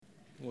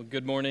Well,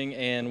 good morning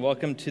and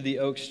welcome to the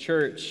Oaks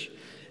Church.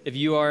 If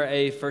you are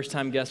a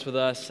first-time guest with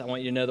us, I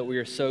want you to know that we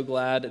are so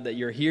glad that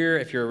you're here.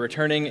 If you're a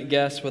returning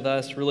guest with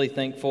us, really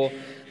thankful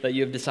that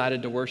you have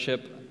decided to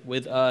worship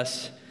with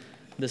us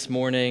this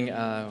morning.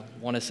 I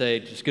want to say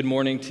just good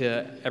morning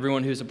to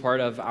everyone who's a part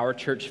of our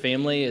church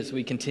family as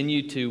we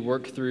continue to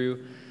work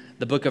through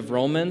the book of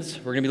Romans.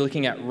 We're going to be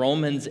looking at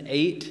Romans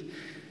 8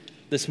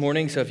 this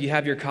morning. So if you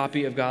have your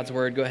copy of God's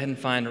Word, go ahead and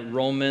find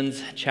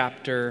Romans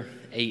chapter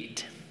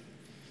 8.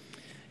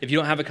 If you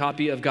don't have a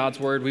copy of God's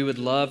Word, we would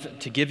love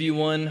to give you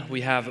one.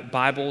 We have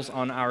Bibles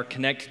on our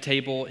Connect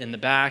table in the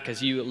back.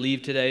 As you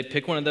leave today,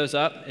 pick one of those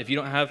up. If you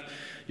don't have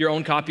your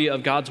own copy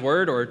of God's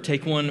Word, or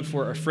take one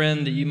for a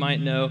friend that you might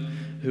know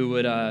who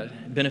would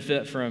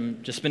benefit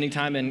from just spending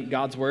time in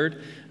God's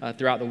Word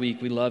throughout the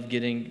week. We love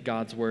getting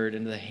God's Word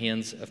into the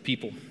hands of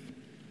people.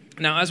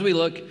 Now, as we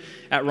look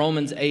at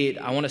Romans 8,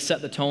 I want to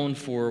set the tone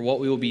for what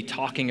we will be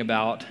talking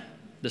about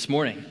this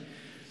morning.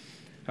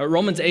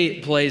 Romans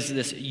 8 plays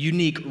this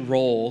unique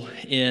role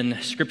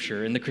in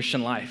Scripture, in the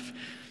Christian life.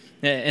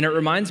 And it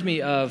reminds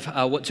me of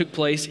what took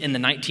place in the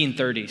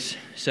 1930s.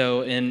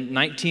 So in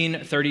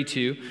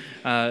 1932,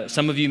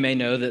 some of you may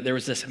know that there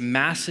was this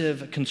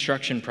massive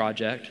construction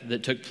project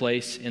that took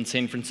place in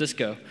San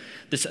Francisco.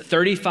 This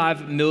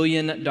 $35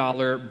 million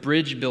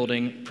bridge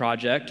building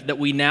project that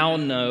we now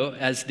know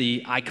as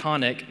the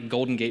iconic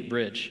Golden Gate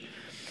Bridge.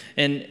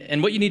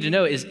 And what you need to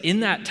know is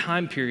in that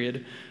time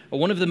period,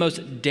 one of the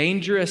most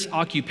dangerous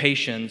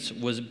occupations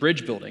was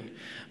bridge building,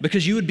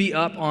 because you would be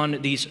up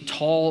on these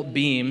tall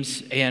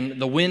beams and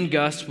the wind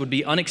gusts would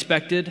be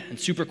unexpected and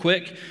super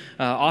quick.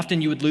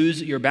 Often you would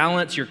lose your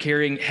balance. You're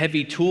carrying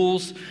heavy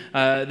tools.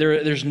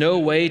 There's no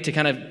way to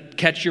kind of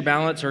catch your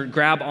balance or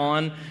grab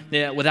on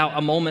without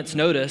a moment's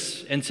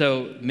notice. And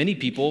so many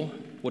people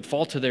would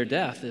fall to their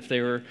death if they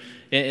were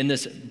in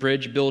this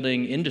bridge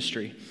building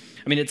industry.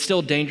 I mean, it's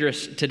still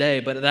dangerous today,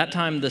 but at that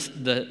time,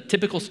 the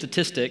typical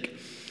statistic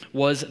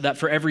was that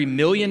for every $1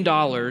 million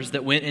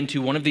that went into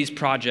one of these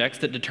projects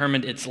that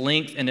determined its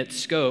length and its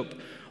scope,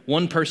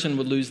 one person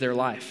would lose their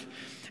life.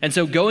 And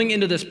so going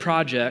into this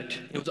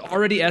project, it was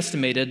already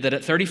estimated that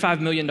at $35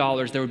 million,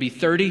 there would be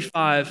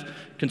 35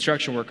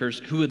 construction workers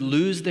who would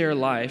lose their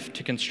life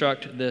to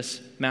construct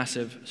this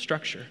massive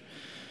structure.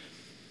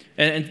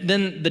 And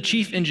then the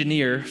chief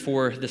engineer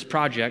for this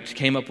project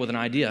came up with an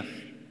idea.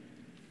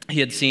 He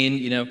had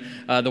seen,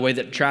 the way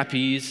that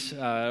trapeze,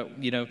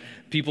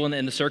 people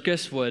in the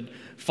circus would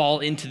fall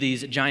into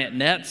these giant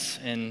nets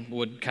and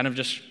would kind of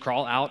just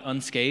crawl out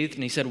unscathed.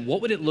 And he said,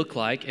 what would it look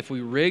like if we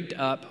rigged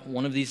up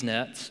one of these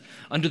nets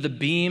under the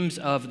beams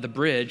of the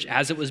bridge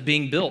as it was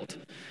being built?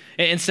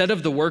 Instead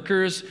of the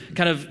workers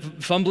kind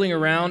of fumbling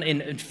around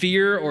in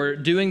fear or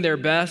doing their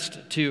best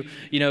to,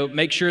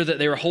 make sure that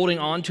they were holding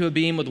on to a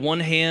beam with one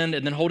hand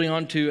and then holding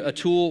on to a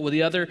tool with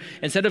the other,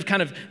 instead of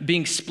kind of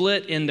being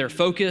split in their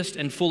focused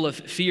and full of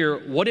fear,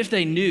 what if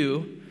they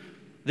knew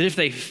that if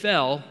they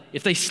fell,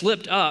 if they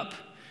slipped up,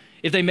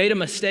 if they made a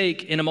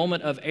mistake in a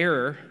moment of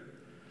error,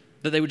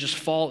 that they would just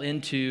fall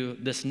into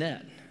this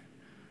net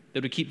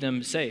that would keep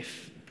them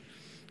safe?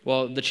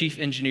 Well, the chief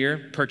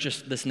engineer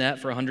purchased this net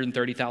for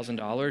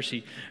 $130,000.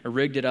 He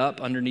rigged it up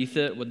underneath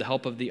it with the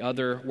help of the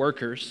other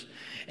workers.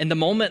 And the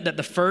moment that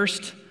the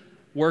first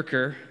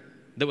worker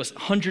that was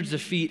hundreds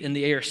of feet in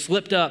the air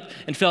slipped up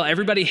and fell,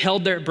 everybody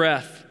held their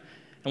breath.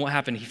 And what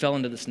happened? He fell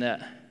into this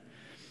net.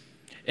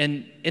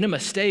 And in a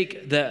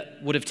mistake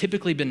that would have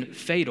typically been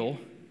fatal,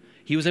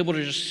 he was able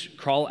to just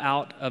crawl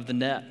out of the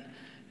net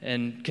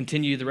and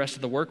continue the rest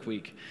of the work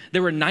week.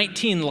 There were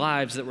 19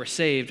 lives that were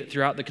saved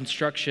throughout the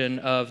construction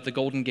of the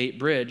Golden Gate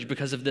Bridge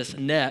because of this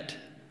net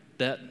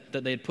that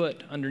they had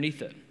put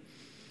underneath it.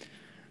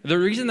 The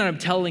reason that I'm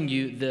telling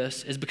you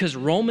this is because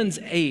Romans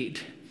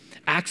 8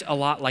 acts a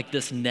lot like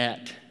this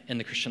net in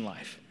the Christian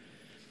life.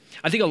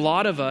 I think a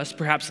lot of us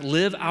perhaps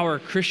live our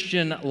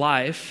Christian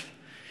life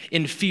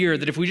in fear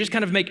that if we just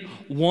kind of make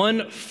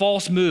one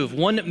false move,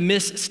 one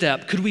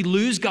misstep, could we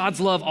lose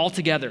God's love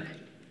altogether?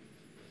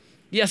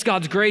 Yes,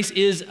 God's grace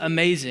is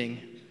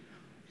amazing,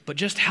 but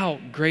just how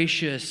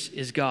gracious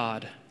is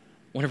God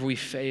whenever we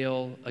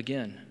fail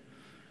again?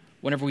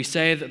 Whenever we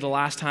say that the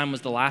last time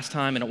was the last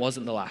time and it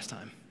wasn't the last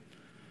time?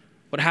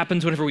 What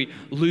happens whenever we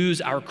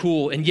lose our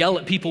cool and yell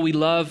at people we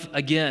love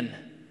again?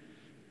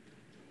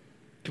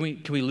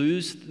 Can we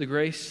lose the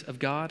grace of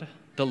God,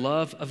 the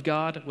love of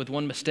God with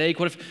one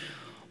mistake?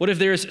 What if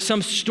there's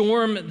some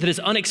storm that is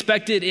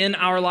unexpected in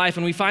our life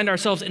and we find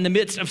ourselves in the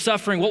midst of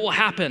suffering? What will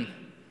happen?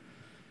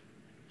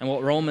 And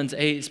what Romans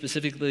 8,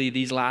 specifically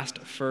these last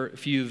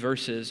few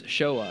verses,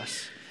 show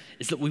us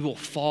is that we will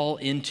fall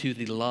into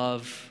the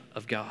love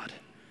of God.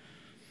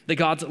 That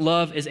God's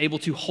love is able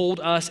to hold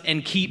us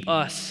and keep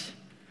us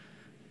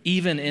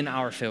even in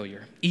our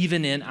failure,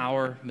 even in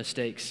our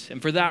mistakes.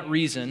 And for that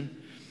reason,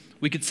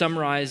 we could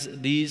summarize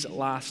these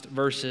last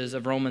verses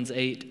of Romans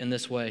 8 in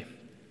this way: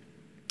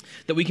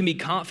 that we can be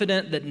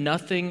confident that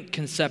nothing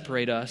can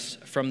separate us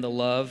from the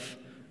love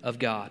of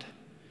God.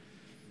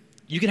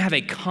 You can have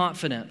a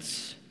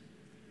confidence,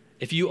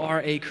 if you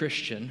are a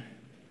Christian,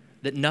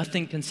 that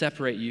nothing can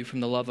separate you from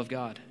the love of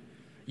God.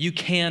 You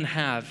can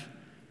have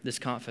this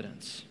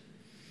confidence.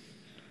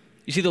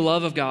 You see, the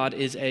love of God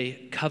is a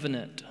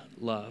covenant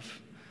love.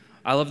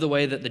 I love the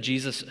way that the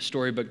Jesus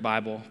Storybook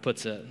Bible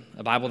puts it,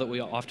 a Bible that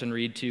we often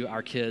read to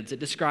our kids. It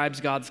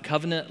describes God's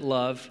covenant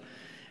love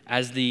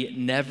as the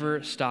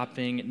never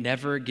stopping,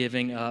 never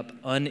giving up,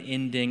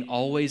 unending,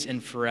 always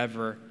and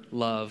forever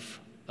love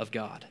of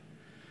God.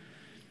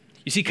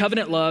 You see,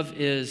 covenant love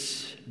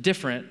is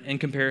different in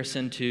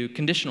comparison to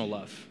conditional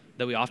love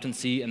that we often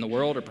see in the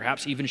world or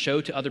perhaps even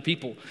show to other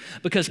people,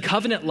 because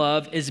covenant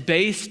love is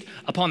based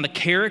upon the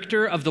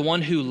character of the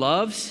one who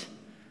loves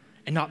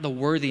and not the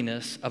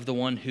worthiness of the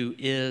one who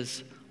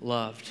is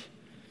loved.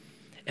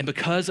 And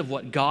because of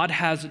what God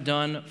has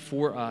done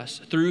for us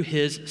through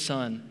his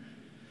Son,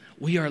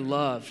 we are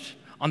loved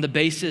on the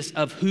basis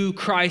of who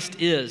Christ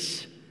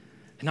is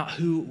and not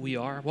who we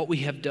are, what we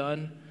have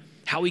done,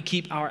 how we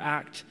keep our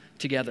act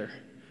together.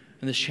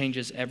 And this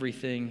changes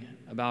everything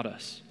about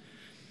us.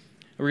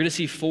 We're going to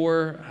see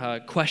four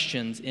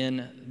questions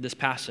in this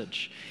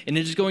passage. And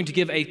it is going to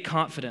give a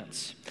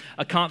confidence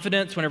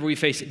whenever we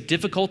face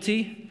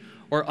difficulty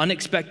or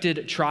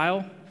unexpected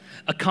trial,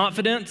 a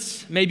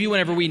confidence maybe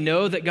whenever we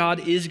know that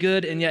God is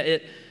good and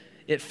yet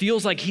it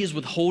feels like he is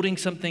withholding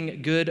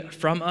something good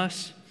from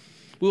us.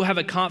 We will have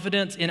a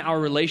confidence in our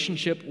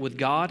relationship with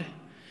God,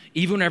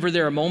 even whenever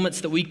there are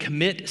moments that we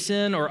commit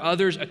sin or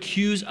others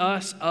accuse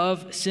us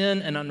of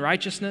sin and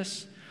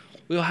unrighteousness.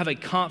 We will have a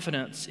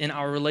confidence in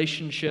our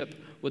relationship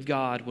with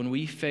God when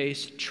we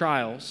face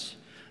trials,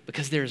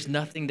 because there is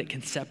nothing that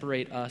can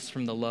separate us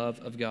from the love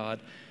of God,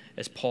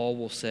 as Paul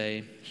will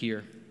say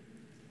here.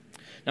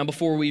 Now,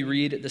 before we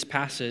read this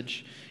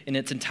passage in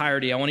its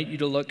entirety, I want you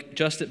to look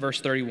just at verse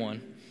 31,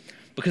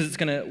 because it's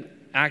going to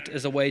act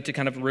as a way to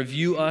kind of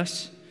review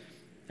us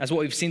as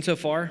what we've seen so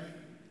far,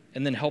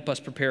 and then help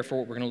us prepare for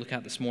what we're going to look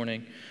at this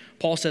morning.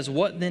 Paul says,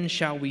 "What then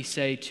shall we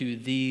say to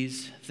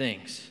these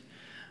things?"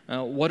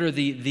 What are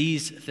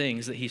these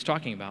things that he's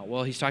talking about?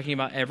 Well, he's talking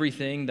about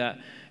everything that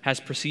has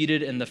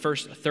preceded in the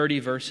first 30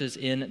 verses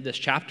in this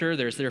chapter.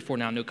 There's therefore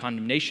now no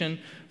condemnation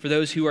for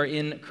those who are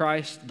in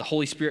Christ. The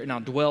Holy Spirit now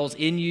dwells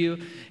in you.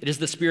 It is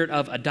the spirit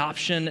of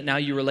adoption. Now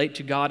you relate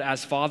to God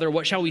as Father.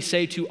 What shall we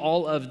say to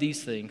all of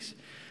these things?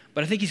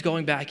 But I think he's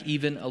going back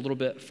even a little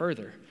bit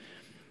further.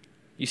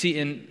 You see,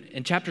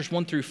 in chapters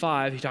 1 through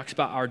 5, he talks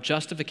about our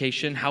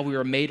justification, how we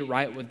were made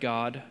right with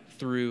God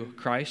through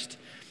Christ.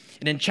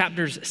 And in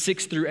chapters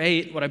 6 through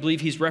 8, what I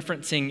believe he's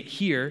referencing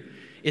here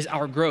is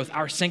our growth,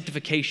 our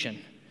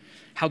sanctification,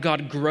 how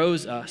God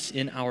grows us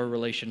in our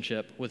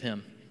relationship with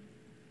him.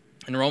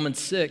 In Romans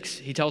 6,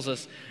 he tells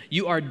us,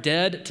 "You are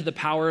dead to the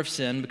power of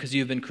sin because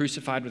you have been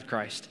crucified with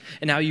Christ.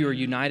 And now you are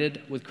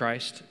united with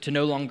Christ to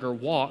no longer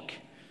walk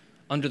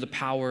under the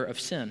power of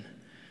sin."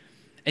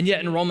 And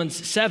yet in Romans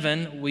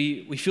 7,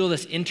 we feel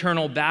this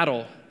internal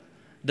battle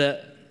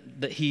that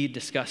he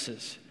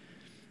discusses.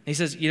 He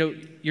says,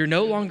 you're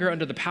no longer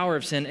under the power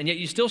of sin, and yet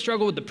you still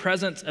struggle with the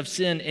presence of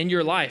sin in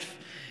your life.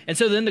 And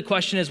so then the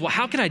question is, well,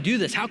 how can I do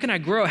this? How can I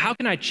grow? How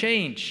can I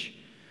change?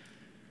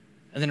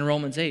 And then in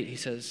Romans 8, he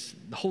says,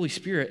 the Holy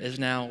Spirit is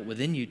now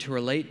within you to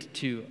relate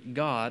to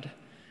God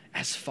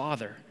as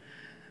Father.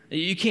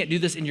 You can't do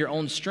this in your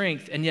own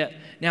strength, and yet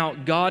now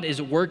God is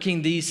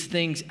working these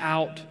things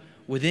out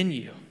within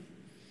you.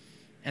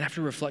 And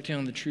after reflecting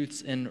on the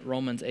truths in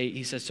Romans 8,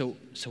 he says, so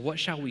what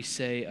shall we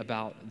say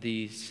about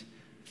these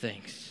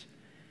things?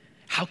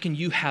 How can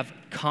you have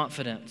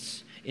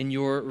confidence in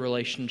your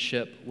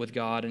relationship with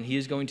God? And he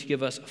is going to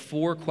give us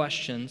four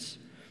questions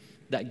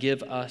that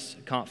give us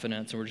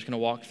confidence, and we're just going to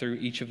walk through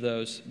each of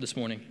those this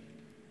morning.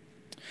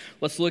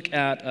 Let's look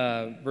at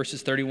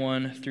verses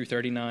 31 through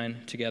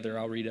 39 together.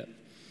 I'll read it.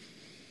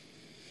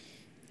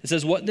 It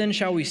says, "What then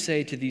shall we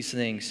say to these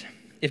things?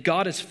 If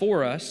God is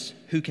for us,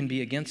 who can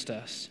be against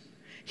us?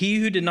 He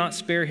who did not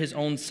spare his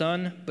own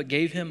Son, but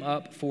gave him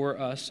up for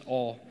us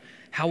all,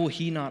 how will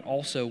he not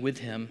also with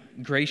him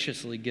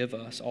graciously give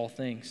us all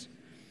things?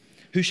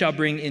 Who shall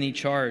bring any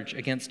charge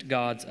against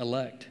God's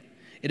elect?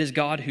 It is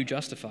God who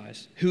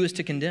justifies. Who is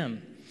to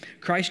condemn?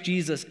 Christ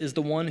Jesus is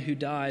the one who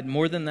died,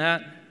 more than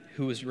that,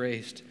 who was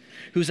raised,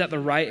 who is at the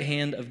right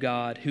hand of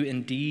God, who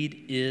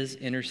indeed is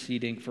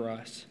interceding for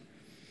us.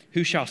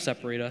 Who shall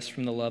separate us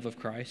from the love of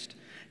Christ?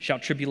 Shall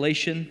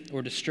tribulation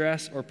or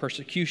distress or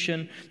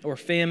persecution or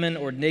famine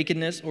or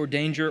nakedness or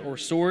danger or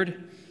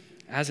sword?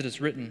 As it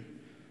is written,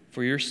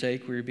 for your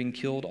sake we are being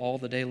killed all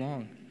the day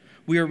long.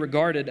 We are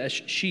regarded as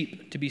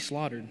sheep to be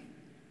slaughtered.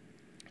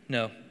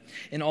 No,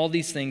 in all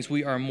these things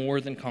we are more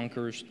than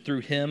conquerors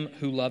through him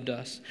who loved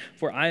us.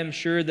 For I am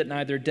sure that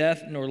neither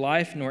death nor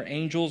life nor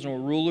angels nor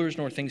rulers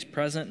nor things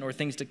present nor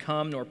things to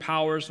come nor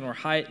powers nor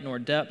height nor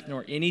depth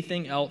nor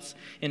anything else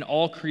in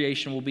all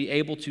creation will be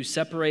able to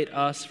separate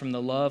us from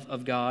the love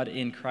of God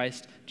in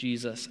Christ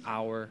Jesus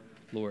our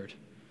Lord."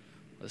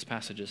 Well, this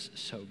passage is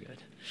so good.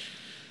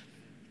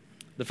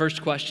 The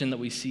first question that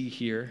we see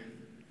here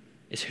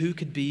is, who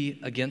could be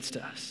against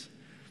us?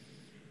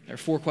 There are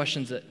four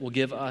questions that will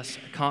give us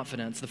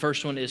confidence. The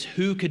first one is,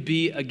 who could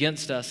be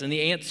against us? And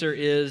the answer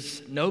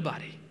is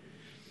nobody.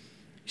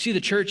 See, the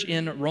church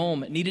in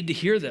Rome needed to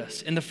hear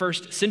this in the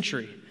first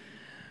century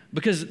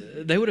because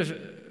they would have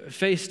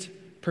faced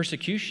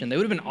persecution. They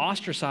would have been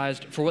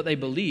ostracized for what they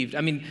believed.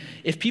 I mean,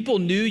 if people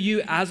knew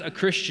you as a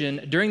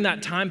Christian during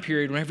that time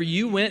period, whenever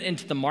you went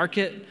into the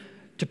market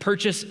to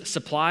purchase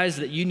supplies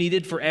that you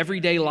needed for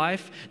everyday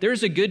life,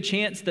 there's a good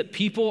chance that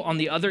people on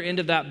the other end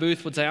of that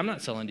booth would say, I'm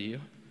not selling to you.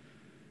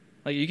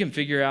 Like, you can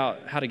figure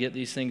out how to get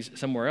these things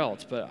somewhere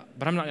else, but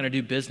I'm not going to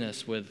do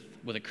business with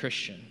a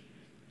Christian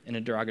in a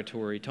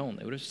derogatory tone.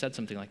 They would have said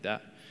something like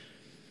that.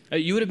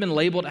 You would have been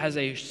labeled as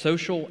a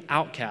social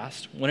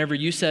outcast whenever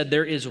you said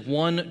there is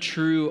one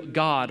true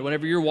God.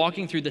 Whenever you're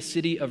walking through the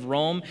city of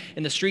Rome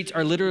and the streets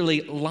are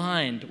literally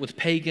lined with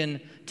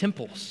pagan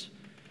temples.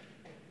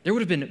 There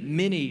would have been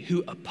many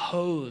who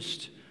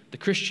opposed the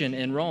Christian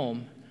in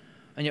Rome.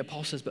 And yet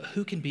Paul says, but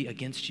who can be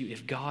against you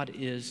if God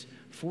is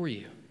for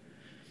you?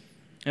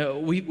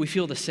 We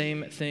feel the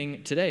same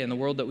thing today in the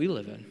world that we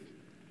live in.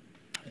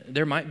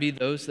 There might be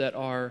those that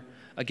are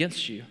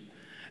against you.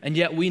 And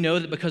yet we know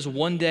that because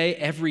one day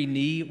every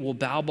knee will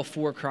bow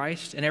before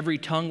Christ and every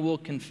tongue will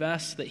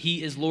confess that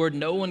he is Lord,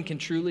 no one can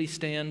truly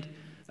stand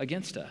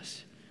against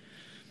us.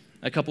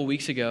 A couple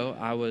weeks ago,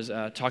 I was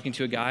talking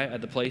to a guy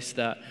at the place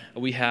that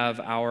we have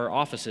our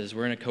offices.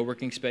 We're in a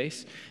co-working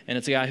space, and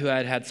it's a guy who I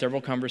had had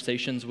several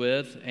conversations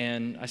with,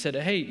 and I said,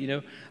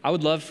 hey, I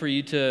would love for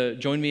you to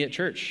join me at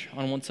church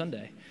on one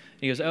Sunday.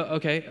 And he goes, oh,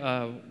 okay,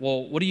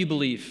 well, what do you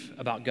believe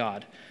about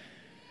God?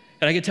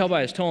 And I could tell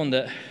by his tone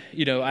that,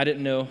 I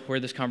didn't know where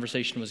this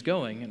conversation was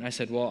going. And I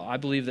said, well, I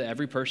believe that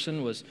every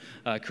person was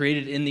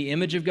created in the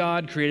image of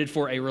God, created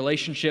for a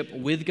relationship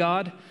with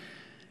God.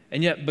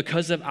 And yet,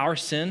 because of our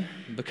sin,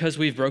 because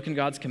we've broken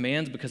God's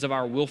commands, because of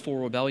our willful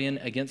rebellion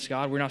against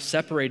God, we're now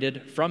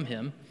separated from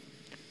him.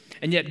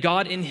 And yet,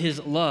 God, in his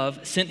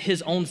love, sent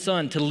his own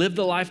son to live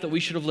the life that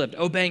we should have lived,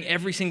 obeying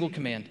every single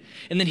command.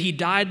 And then he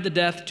died the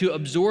death to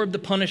absorb the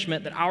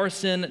punishment that our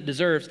sin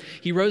deserves.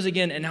 He rose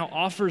again and now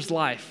offers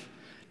life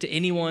to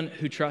anyone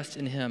who trusts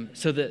in him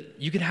so that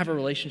you can have a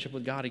relationship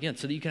with God again,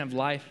 so that you can have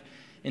life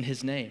in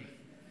his name.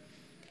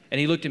 And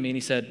he looked at me and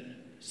he said,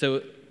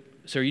 so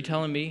are you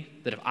telling me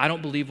that if I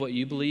don't believe what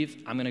you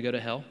believe, I'm going to go to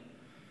hell?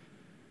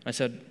 I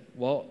said,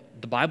 well,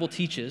 the Bible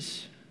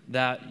teaches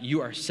that you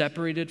are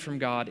separated from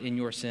God in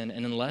your sin,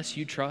 and unless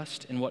you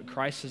trust in what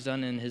Christ has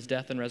done in his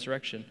death and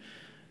resurrection,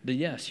 then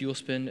yes, you will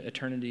spend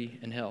eternity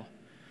in hell.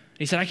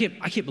 He said, I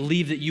can't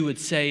believe that you would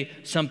say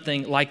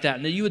something like that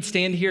and that you would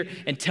stand here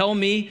and tell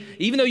me,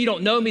 even though you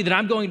don't know me, that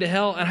I'm going to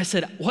hell. And I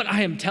said, what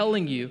I am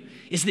telling you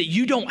is that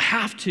you don't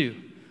have to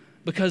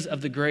because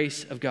of the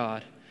grace of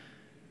God.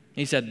 And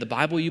he said, the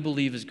Bible you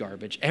believe is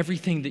garbage.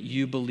 Everything that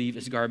you believe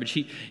is garbage.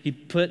 He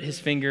put his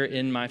finger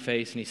in my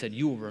face and he said,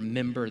 you will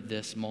remember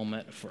this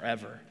moment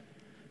forever.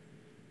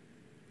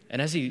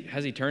 And as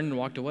he turned and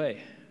walked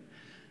away,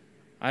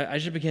 I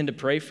just began to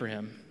pray for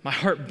him. My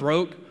heart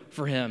broke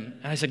for him.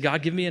 And I said,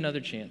 God, give me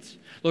another chance.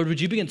 Lord, would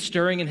you begin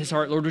stirring in his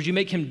heart? Lord, would you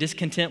make him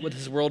discontent with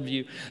his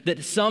worldview,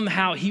 that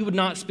somehow he would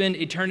not spend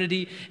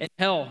eternity in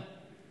hell,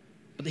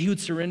 but that he would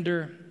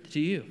surrender to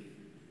you.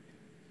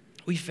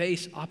 We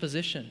face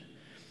opposition.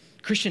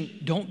 Christian,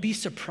 don't be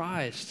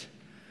surprised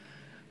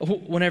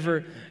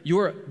whenever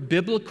your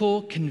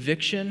biblical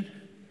conviction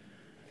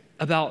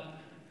about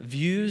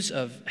views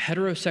of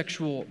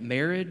heterosexual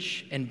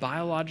marriage and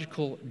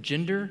biological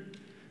gender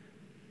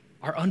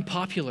are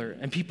unpopular,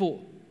 and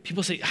people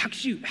say, how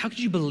could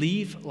you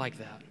believe like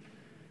that?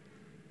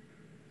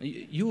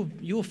 You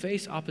will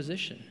face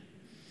opposition.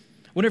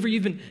 Whenever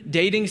you've been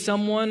dating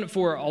someone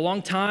for a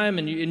long time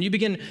and you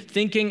begin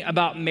thinking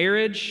about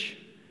marriage,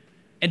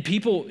 and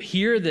people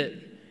hear that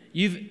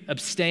you've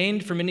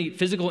abstained from any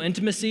physical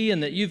intimacy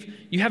and that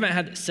you haven't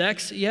had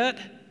sex yet,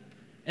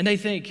 and they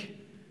think,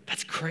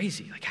 that's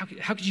crazy. Like,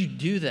 how could you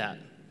do that?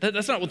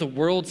 That's not what the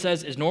world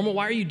says is normal.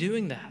 Why are you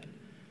doing that?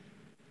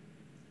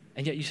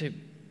 And yet you say,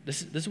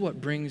 this is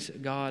what brings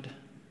God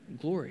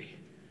glory.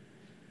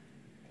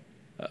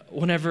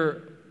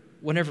 Whenever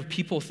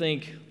people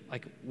think,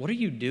 like, what are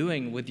you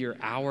doing with your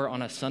hour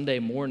on a Sunday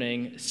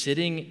morning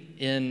sitting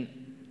in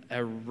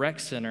a rec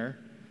center,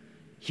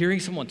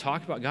 hearing someone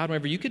talk about God,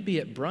 whenever you could be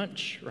at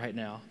brunch right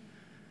now?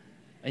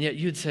 And yet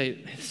you'd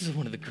say, this is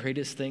one of the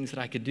greatest things that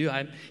I could do.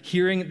 I'm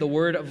hearing the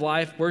word of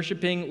life,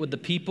 worshiping with the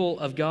people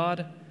of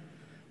God.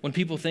 When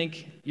people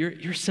think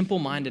you're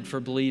simple-minded for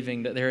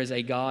believing that there is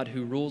a God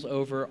who rules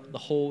over the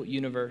whole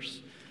universe,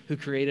 who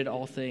created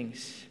all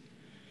things,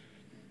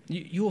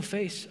 you will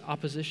face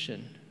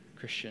opposition,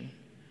 Christian.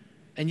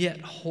 And yet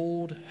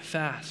hold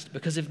fast,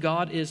 because if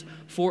God is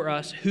for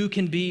us, who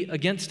can be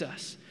against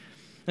us?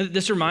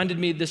 This reminded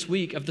me this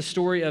week of the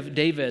story of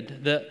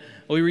David that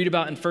we read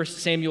about in 1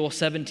 Samuel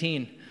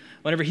 17,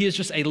 whenever he is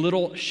just a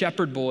little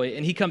shepherd boy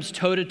and he comes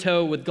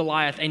toe-to-toe with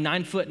Goliath, a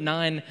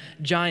 9'9"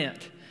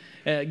 giant.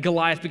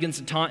 Goliath begins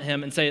to taunt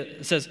him and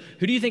says,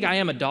 who do you think I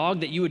am, a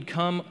dog, that you would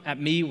come at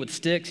me with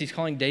sticks? He's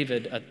calling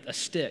David a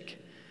stick.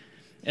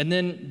 And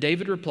then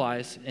David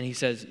replies and he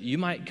says, you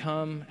might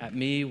come at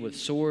me with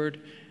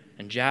sword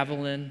and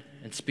javelin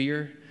and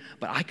spear,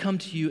 but I come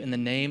to you in the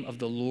name of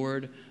the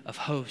Lord of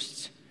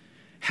hosts,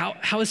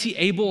 How is he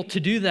able to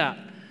do that?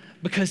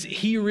 Because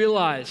he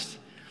realized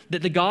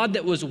that the God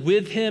that was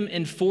with him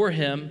and for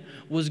him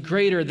was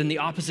greater than the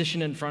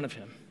opposition in front of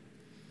him.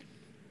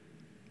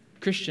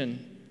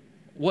 Christian,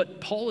 what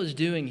Paul is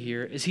doing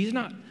here is he's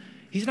not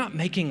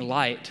making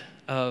light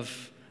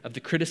of the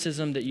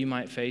criticism that you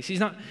might face. He's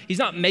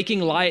not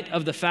making light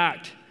of the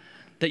fact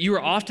that you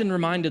are often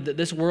reminded that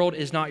this world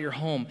is not your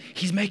home.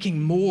 He's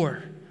making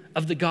more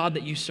of the God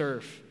that you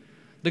serve,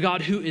 the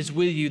God who is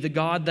with you, the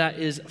God that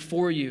is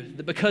for you,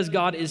 that because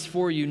God is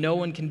for you, no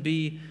one can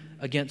be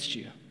against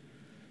you.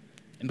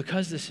 And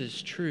because this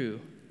is true,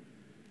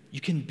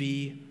 you can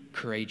be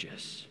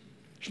courageous.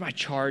 Here's my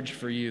charge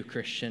for you,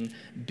 Christian.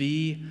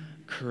 Be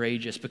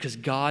courageous because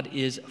God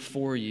is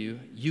for you.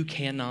 You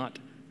cannot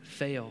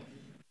fail.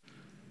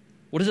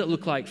 What does it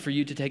look like for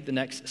you to take the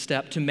next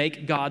step to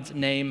make God's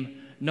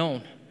name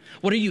known?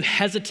 What are you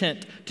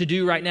hesitant to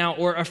do right now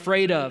or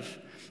afraid of?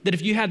 That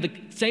if you had the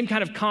same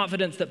kind of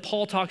confidence that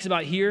Paul talks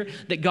about here,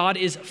 that God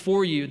is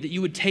for you, that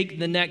you would take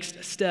the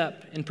next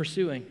step in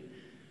pursuing.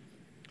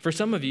 For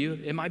some of you,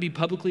 it might be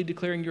publicly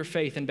declaring your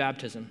faith in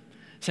baptism,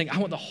 saying, I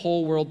want the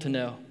whole world to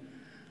know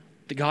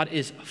that God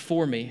is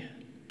for me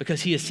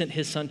because he has sent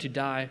his son to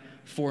die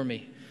for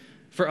me.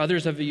 For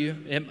others of you,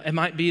 it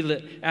might be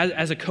that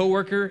as a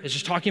coworker is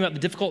just talking about the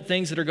difficult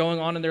things that are going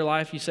on in their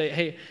life, you say,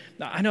 hey,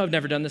 I know I've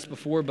never done this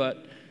before,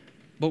 but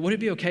would it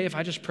be okay if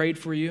I just prayed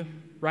for you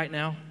right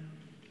now?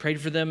 Prayed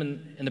for them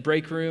in the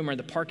break room or in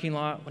the parking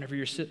lot whenever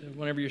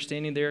you're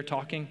standing there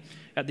talking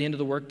at the end of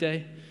the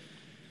workday.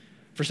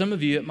 For some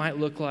of you, it might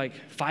look like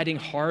fighting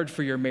hard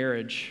for your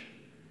marriage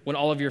when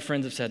all of your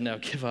friends have said, no,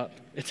 give up,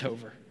 it's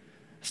over.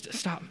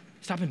 Stop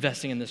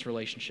investing in this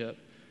relationship.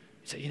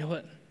 You say, you know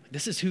what?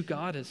 This is who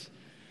God is.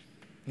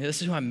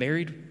 This is who I'm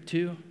married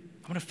to.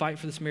 I'm going to fight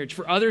for this marriage.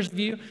 For others of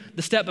you,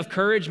 the step of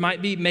courage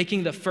might be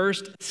making the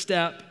first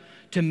step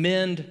to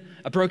mend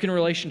a broken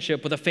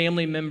relationship with a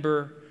family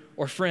member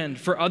or friend.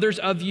 For others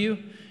of you,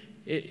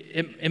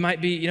 it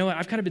might be, you know what,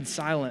 I've kind of been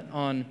silent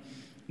on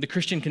the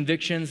Christian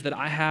convictions that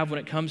I have when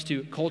it comes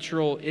to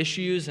cultural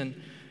issues.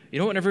 And you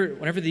know,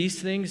 whenever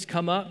these things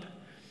come up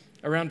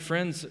around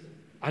friends,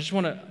 I just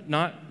want to,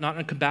 not in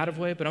a combative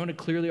way, but I want to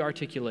clearly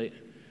articulate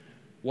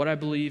what I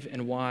believe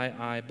and why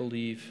I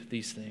believe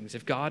these things.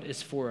 If God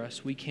is for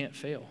us, we can't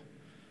fail.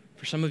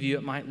 For some of you,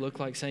 it might look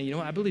like saying, you know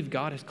what, I believe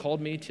God has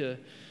called me to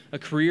a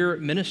career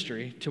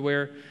ministry to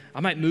where I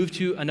might move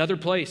to another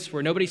place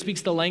where nobody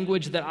speaks the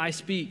language that I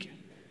speak,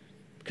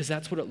 because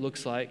that's what it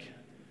looks like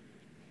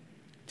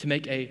to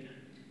make a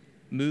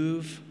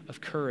move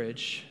of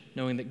courage,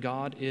 knowing that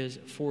God is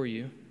for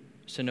you,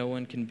 so no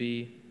one can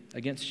be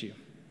against you.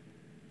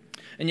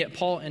 And yet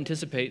Paul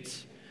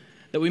anticipates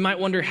that we might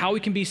wonder how we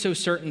can be so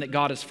certain that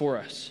God is for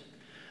us.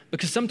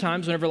 Because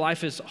sometimes whenever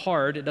life is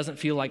hard, it doesn't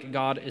feel like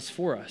God is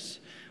for us.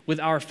 With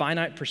our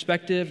finite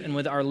perspective and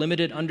with our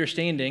limited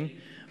understanding,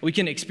 we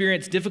can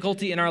experience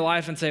difficulty in our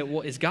life and say,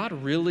 well, is God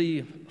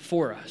really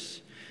for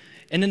us?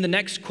 And in the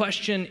next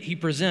question he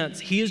presents,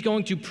 he is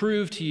going to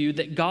prove to you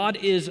that God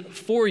is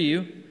for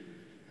you,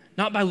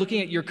 not by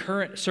looking at your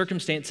current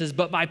circumstances,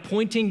 but by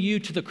pointing you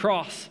to the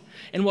cross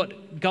and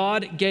what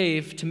God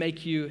gave to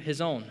make you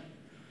his own.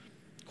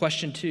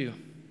 Question 2,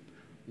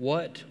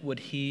 what would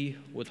he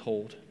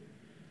withhold?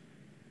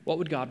 What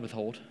would God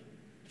withhold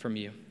from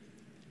you?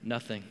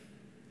 Nothing.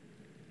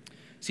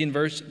 See, in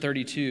verse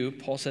 32,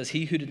 Paul says,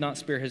 he who did not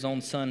spare his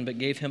own son, but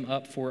gave him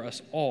up for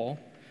us all,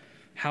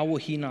 how will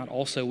he not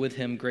also with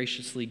him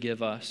graciously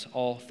give us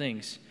all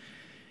things?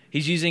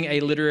 He's using a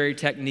literary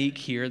technique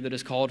here that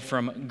is called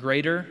from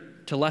greater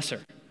to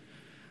lesser.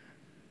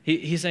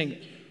 He's saying,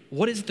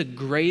 what is the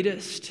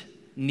greatest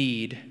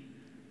need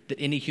that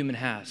any human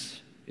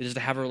has? It is to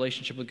have a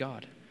relationship with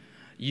God.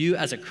 You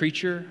as a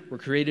creature were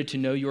created to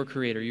know your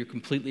Creator. You're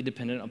completely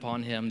dependent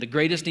upon him. The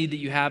greatest need that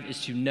you have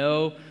is to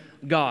know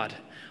God.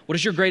 What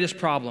is your greatest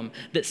problem?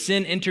 That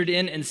sin entered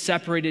in and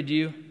severed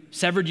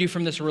you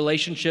from this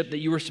relationship that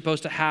you were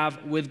supposed to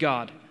have with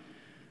God.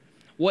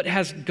 What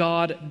has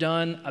God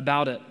done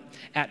about it?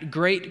 At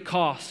great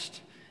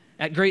cost,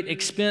 at great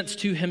expense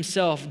to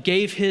himself,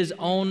 gave his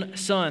own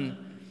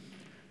son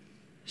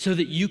so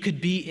that you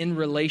could be in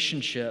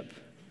relationship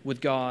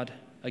with God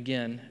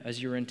again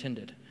as you were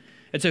intended.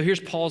 And so here's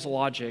Paul's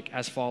logic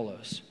as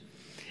follows.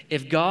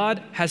 If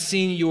God has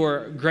seen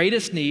your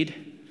greatest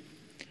need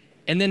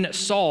and then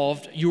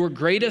solved your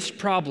greatest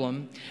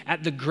problem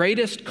at the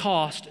greatest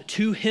cost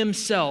to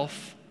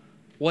himself,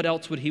 what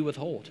else would he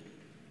withhold?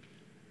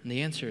 And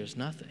the answer is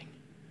nothing.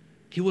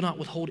 He will not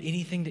withhold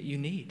anything that you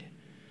need.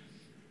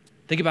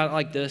 Think about it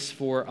like this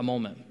for a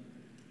moment.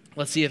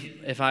 Let's see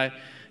if I,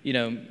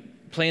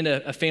 planned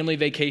a family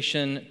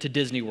vacation to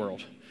Disney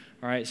World,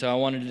 All right, so I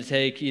wanted to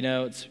take,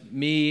 it's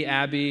me,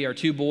 Abby, our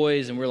two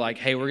boys, and we're like,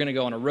 hey, we're going to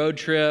go on a road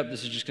trip.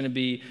 This is just going to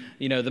be,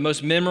 the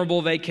most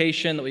memorable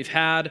vacation that we've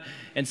had.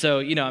 And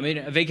so,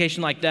 a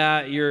vacation like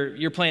that,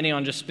 you're planning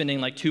on just spending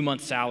like 2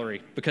 months'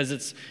 salary because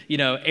it's,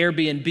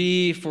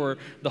 Airbnb for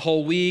the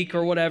whole week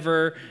or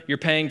whatever. You're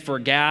paying for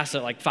gas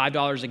at like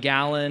 $5 a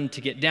gallon to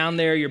get down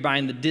there. You're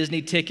buying the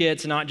Disney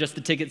tickets, not just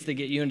the tickets that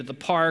get you into the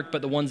park,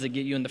 but the ones that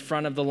get you in the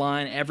front of the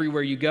line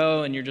everywhere you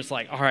go. And you're just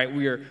like, all right,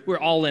 we're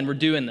all in. We're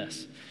doing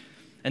this.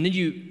 And then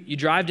you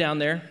drive down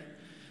there,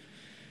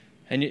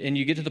 and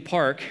you get to the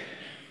park,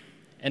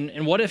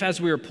 and what if as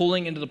we were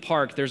pulling into the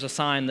park, there's a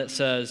sign that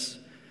says,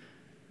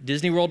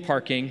 Disney World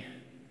parking,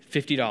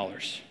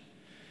 $50.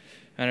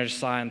 And I just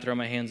sigh and throw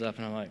my hands up,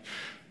 and I'm like,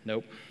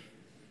 nope.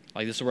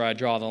 Like, this is where I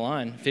draw the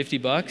line,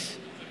 $50?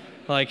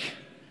 Like,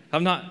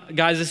 I'm not,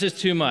 guys, this is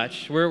too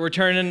much. We're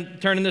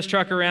turning this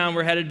truck around,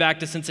 we're headed back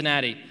to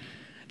Cincinnati.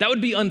 That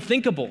would be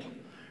unthinkable,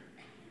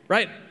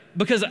 right?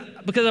 Because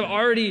I've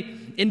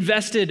already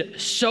invested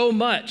so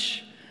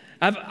much.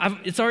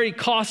 It's already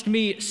cost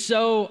me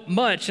so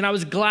much, and I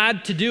was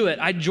glad to do it.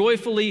 I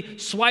joyfully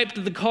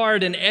swiped the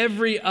card in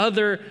every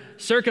other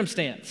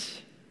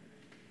circumstance.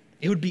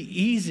 It would be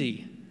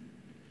easy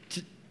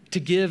to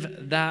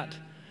give that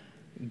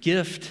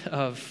gift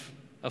of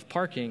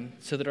parking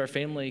so that our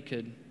family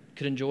could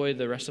enjoy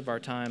the rest of our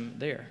time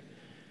there.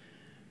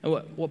 And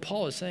what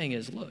Paul is saying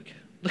is, look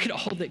at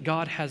all that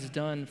God has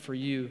done for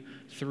you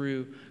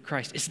through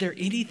Christ. Is there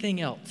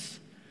anything else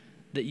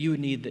that you would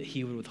need that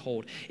he would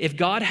withhold? If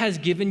God has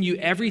given you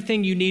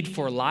everything you need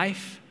for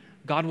life,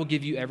 God will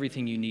give you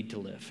everything you need to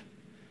live.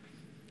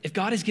 If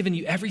God has given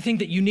you everything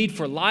that you need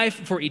for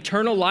life, for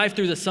eternal life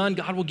through the Son,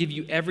 God will give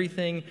you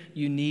everything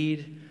you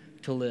need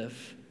to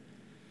live.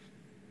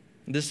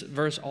 This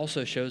verse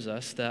also shows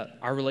us that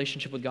our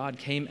relationship with God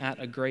came at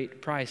a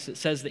great price. It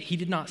says that he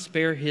did not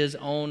spare his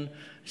own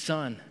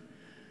Son.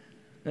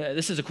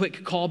 This is a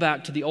quick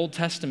callback to the Old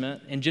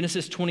Testament. In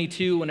Genesis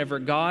 22, whenever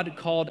God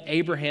called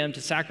Abraham to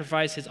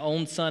sacrifice his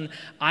own son,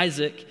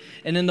 Isaac,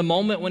 and in the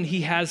moment when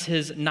he has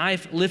his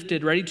knife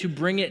lifted, ready to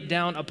bring it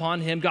down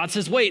upon him, God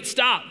says, wait,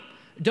 stop,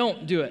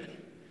 don't do it.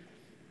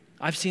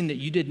 I've seen that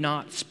you did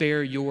not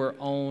spare your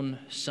own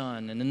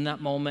son. And in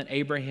that moment,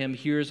 Abraham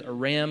hears a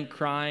ram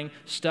crying,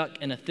 stuck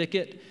in a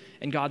thicket,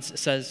 and God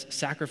says,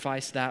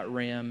 sacrifice that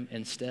ram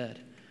instead.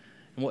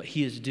 And what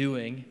he is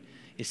doing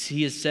is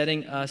he is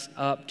setting us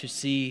up to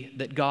see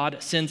that God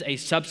sends a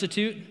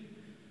substitute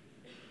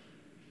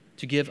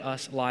to give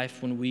us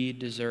life when we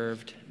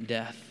deserved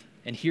death.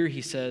 And here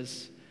he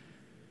says,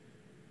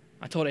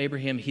 I told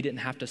Abraham he didn't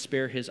have to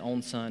spare his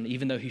own son,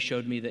 even though he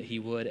showed me that he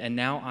would. And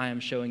now I am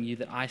showing you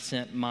that I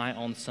sent my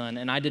own son,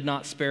 and I did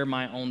not spare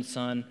my own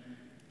son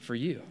for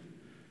you.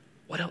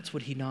 What else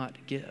would he not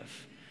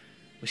give?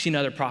 We see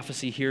another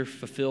prophecy here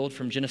fulfilled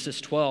from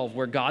Genesis 12,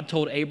 where God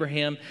told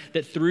Abraham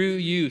that through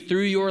you,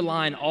 through your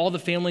line, all the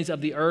families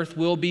of the earth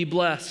will be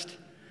blessed.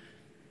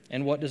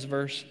 And what does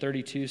verse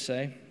 32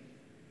 say?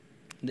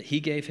 That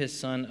he gave his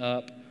son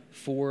up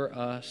for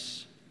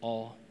us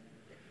all.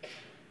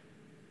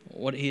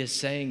 What he is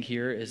saying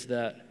here is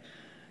that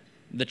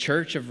the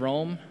church of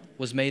Rome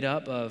was made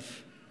up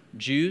of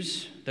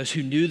Jews, those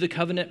who knew the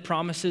covenant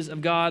promises of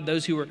God,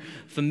 those who were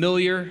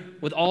familiar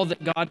with all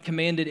that God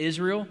commanded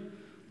Israel.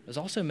 Was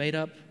also made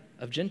up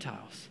of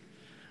Gentiles,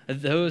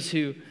 those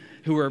who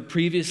were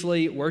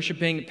previously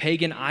worshiping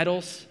pagan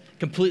idols,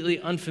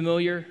 completely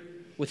unfamiliar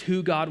with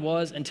who God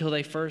was until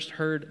they first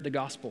heard the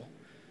gospel,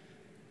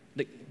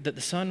 that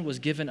the Son was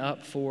given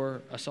up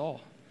for us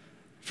all,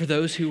 for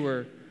those who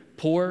were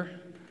poor,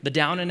 the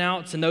down and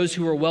outs, and those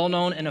who were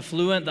well-known and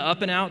affluent, the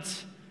up and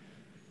outs,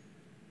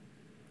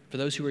 for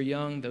those who are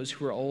young, those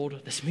who are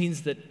old. This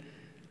means that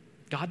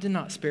God did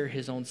not spare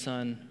his own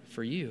Son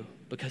for you,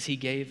 because he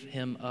gave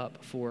him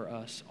up for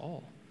us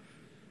all,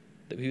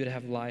 that we would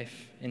have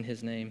life in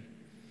his name.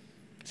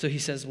 So he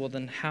says, well,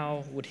 then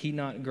how would he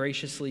not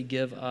graciously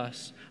give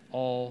us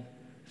all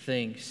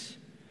things?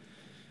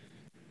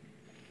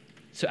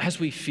 So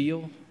as we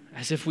feel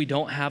as if we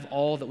don't have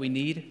all that we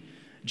need,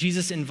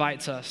 Jesus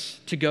invites us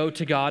to go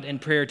to God in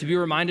prayer, to be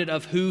reminded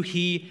of who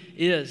he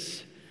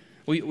is.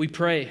 We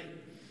pray,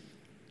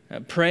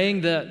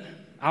 praying that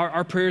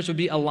our prayers would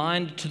be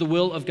aligned to the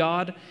will of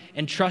God,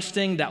 and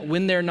trusting that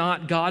when they're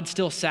not, God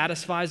still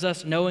satisfies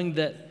us, knowing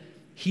that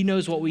he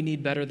knows what we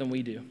need better than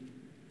we do.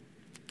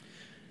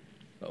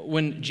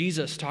 When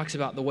Jesus talks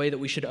about the way that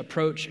we should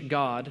approach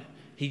God,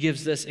 he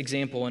gives this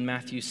example in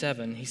Matthew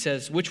 7. He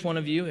says, which one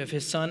of you, if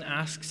his son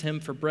asks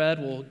him for bread,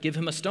 will give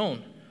him a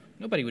stone?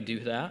 Nobody would do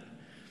that.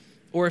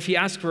 Or if he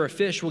asks for a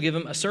fish, will give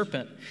him a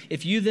serpent.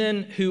 If you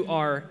then who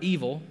are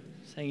evil,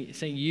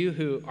 saying you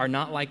who are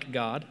not like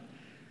God,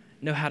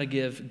 know how to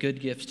give good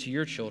gifts to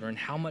your children,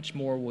 how much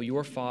more will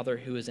your Father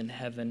who is in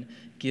heaven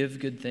give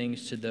good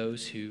things to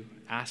those who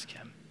ask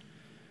him?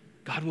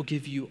 God will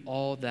give you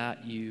all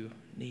that you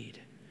need.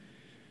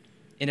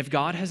 And if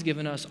God has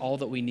given us all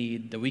that we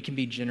need, then we can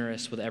be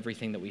generous with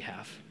everything that we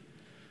have.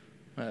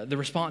 The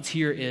response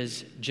here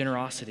is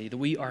generosity, that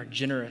we are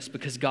generous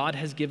because God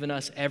has given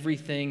us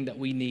everything that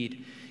we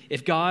need.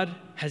 If God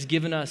has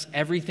given us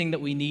everything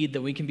that we need,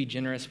 then we can be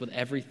generous with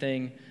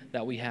everything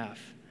that we have.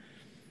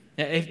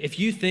 If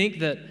you think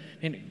that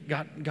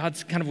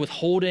God's kind of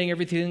withholding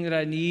everything that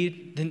I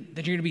need, then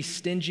you're going to be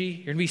stingy,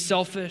 you're going to be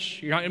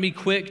selfish, you're not going to be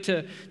quick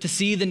to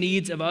see the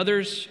needs of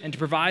others and to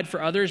provide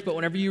for others. But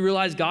whenever you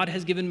realize God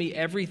has given me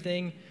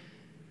everything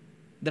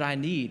that I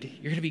need,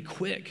 you're going to be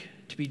quick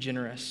to be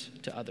generous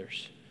to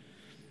others.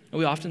 And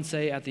we often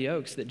say at the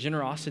Oaks that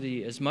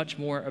generosity is much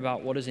more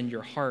about what is in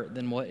your heart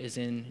than what is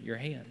in your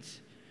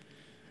hands.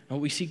 And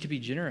we seek to be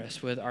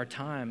generous with our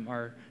time,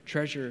 our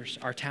treasures,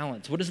 our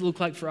talents. What does it look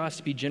like for us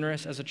to be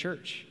generous as a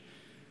church?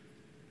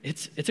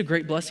 It's a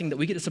great blessing that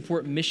we get to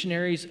support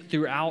missionaries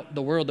throughout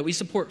the world, that we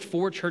support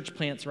 4 church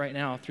plants right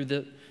now through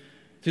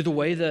the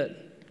way that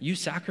you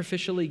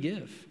sacrificially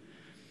give.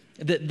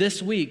 That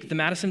this week, the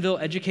Madisonville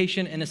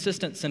Education and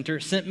Assistance Center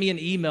sent me an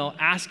email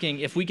asking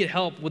if we could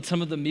help with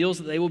some of the meals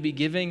that they will be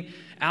giving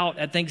out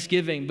at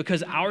Thanksgiving,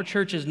 because our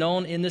church is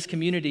known in this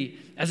community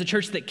as a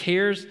church that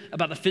cares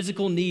about the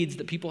physical needs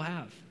that people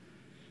have.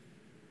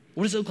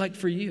 What does it look like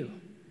for you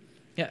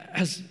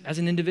as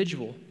an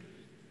individual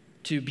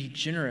to be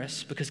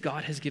generous because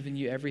God has given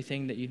you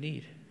everything that you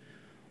need?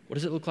 What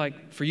does it look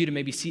like for you to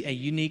maybe see a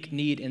unique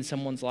need in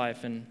someone's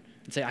life and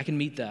say, I can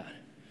meet that?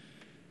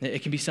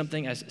 It can be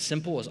something as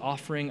simple as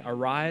offering a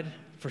ride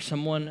for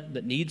someone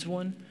that needs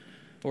one,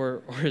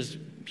 or as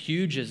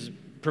huge as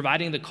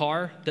providing the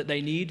car that they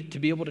need to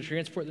be able to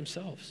transport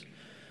themselves.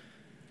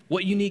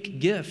 What unique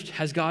gift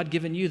has God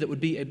given you that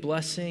would be a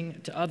blessing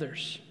to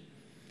others?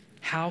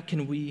 How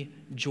can we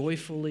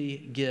joyfully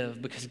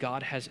give because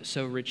God has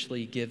so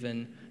richly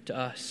given to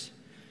us?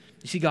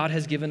 You see, God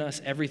has given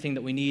us everything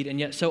that we need, and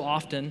yet so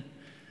often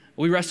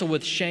we wrestle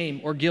with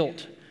shame or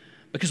guilt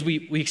because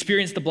we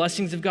experience the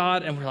blessings of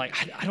God and we're like,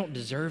 I don't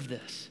deserve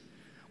this.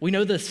 We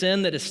know the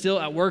sin that is still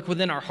at work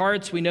within our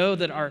hearts. We know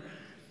that our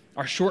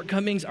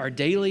shortcomings are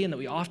daily and that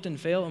we often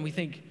fail, and we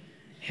think,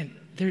 man,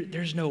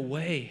 there's no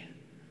way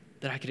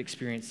that I could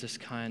experience this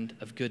kind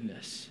of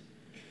goodness.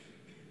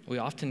 We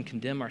often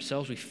condemn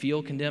ourselves. We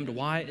feel condemned.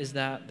 Why is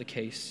that the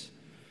case?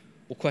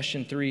 Well,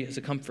 question 3 is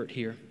a comfort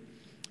here.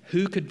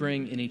 Who could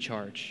bring any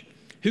charge?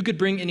 Who could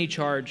bring any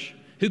charge?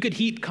 Who could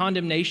heap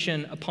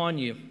condemnation upon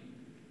you?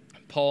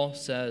 Paul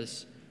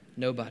says,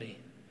 nobody.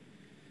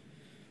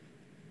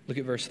 Look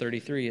at verse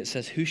 33. It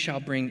says, who shall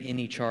bring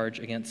any charge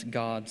against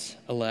God's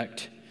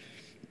elect?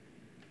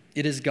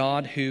 It is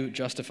God who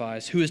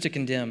justifies. Who is to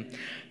condemn?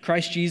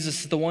 Christ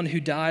Jesus is the one who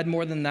died,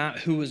 more than that,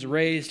 who was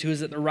raised, who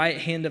is at the right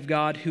hand of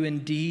God, who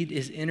indeed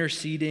is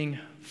interceding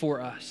for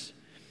us.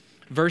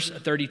 Verse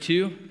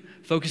 32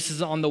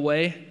 focuses on the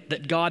way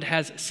that God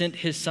has sent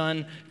his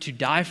son to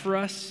die for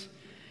us.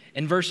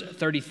 And verse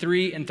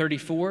 33 and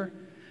 34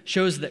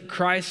 shows that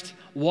Christ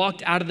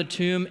walked out of the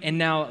tomb and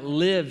now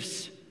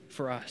lives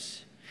for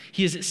us.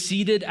 He is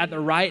seated at the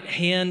right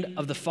hand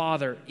of the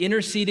Father,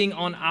 interceding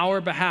on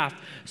our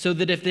behalf, so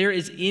that if there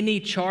is any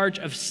charge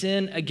of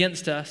sin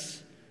against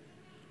us,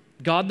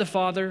 God the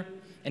Father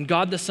and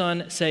God the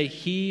Son say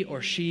he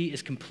or she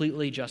is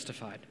completely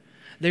justified.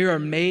 They are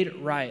made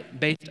right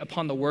based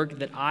upon the work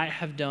that I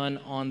have done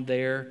on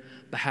their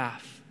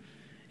behalf.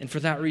 And for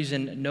that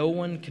reason, no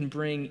one can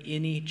bring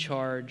any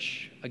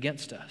charge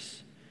against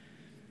us.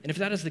 And if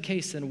that is the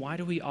case, then why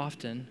do we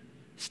often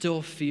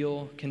still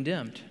feel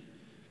condemned?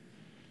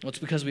 Well, it's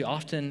because we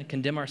often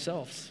condemn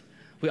ourselves.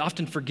 We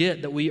often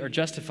forget that we are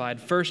justified.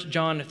 1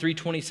 John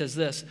 3:20 says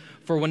this,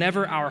 for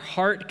whenever our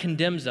heart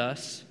condemns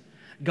us,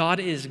 God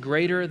is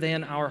greater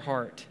than our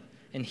heart,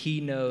 and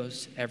he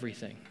knows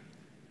everything.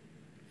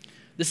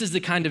 This is the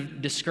kind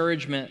of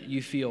discouragement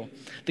you feel,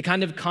 the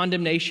kind of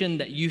condemnation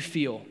that you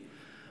feel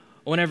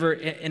whenever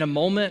in a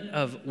moment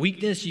of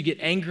weakness you get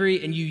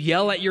angry and you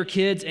yell at your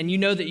kids and you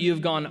know that you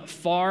have gone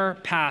far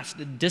past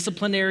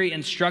disciplinary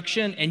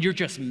instruction and you're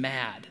just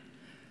mad.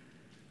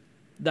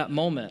 That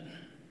moment,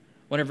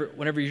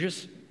 whenever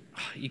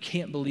you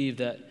can't believe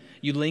that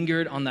you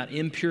lingered on that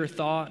impure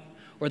thought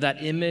or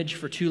that image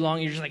for too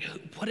long, you're just like,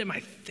 what am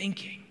I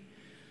thinking?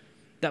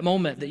 That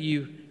moment that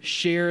you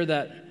share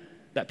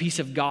that piece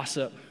of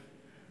gossip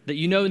that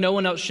you know no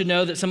one else should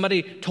know, that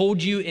somebody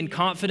told you in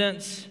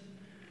confidence,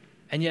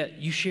 and yet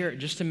you share it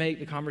just to make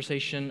the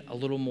conversation a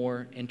little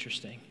more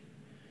interesting.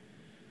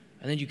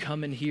 And then you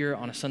come in here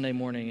on a Sunday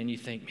morning and you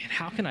think, man,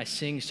 how can I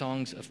sing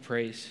songs of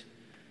praise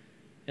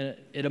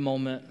in a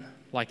moment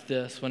like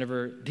this,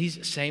 whenever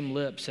these same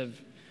lips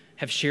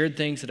have shared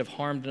things that have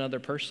harmed another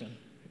person?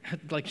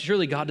 Like,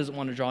 surely God doesn't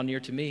want to draw near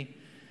to me.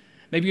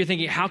 Maybe you're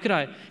thinking, how could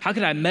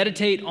I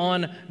meditate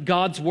on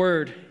God's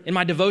word in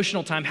my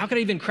devotional time? How could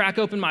I even crack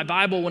open my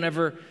Bible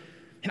whenever,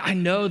 and I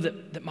know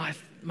that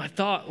my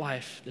thought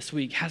life this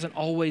week hasn't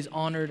always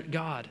honored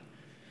God.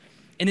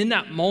 And in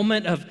that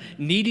moment of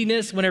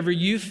neediness, whenever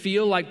you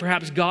feel like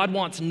perhaps God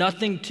wants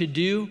nothing to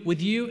do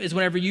with you, is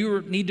whenever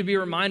you need to be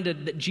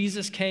reminded that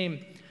Jesus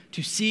came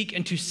to seek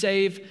and to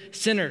save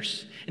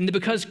sinners. And that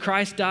because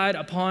Christ died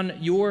upon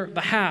your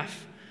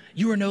behalf,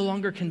 you are no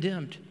longer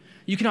condemned.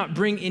 You cannot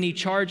bring any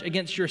charge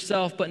against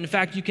yourself, but in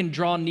fact, you can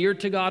draw near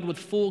to God with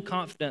full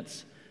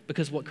confidence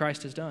because of what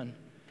Christ has done.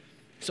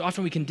 So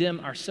often we condemn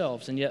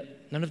ourselves, and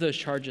yet none of those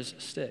charges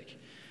stick.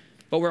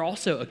 But we're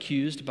also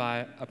accused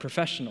by a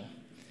professional.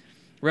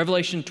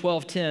 Revelation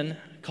 12:10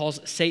 calls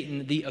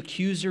Satan the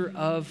accuser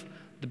of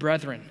the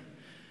brethren.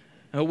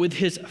 With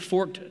his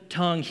forked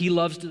tongue, he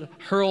loves to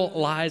hurl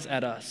lies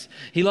at us.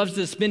 He loves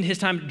to spend his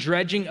time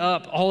dredging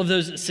up all of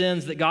those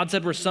sins that God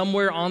said were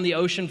somewhere on the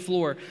ocean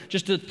floor,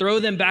 just to throw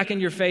them back in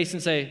your face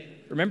and say,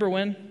 remember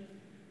when?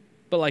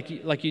 But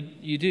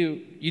you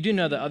do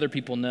know that other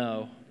people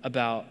know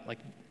about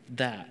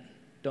that,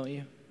 don't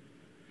you?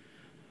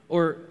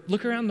 Or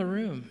look around the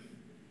room.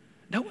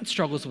 No one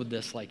struggles with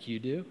this like you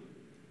do.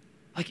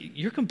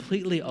 You're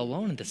completely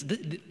alone in this.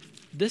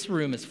 This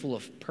room is full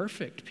of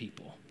perfect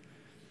people.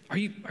 Are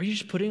you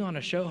just putting on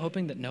a show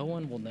hoping that no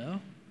one will know?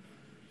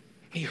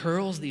 He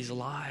hurls these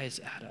lies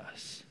at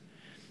us.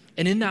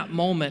 And in that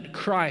moment,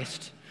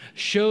 Christ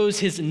shows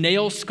his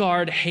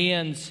nail-scarred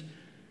hands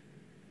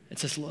and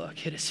says,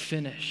 look, it is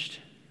finished.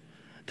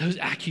 Those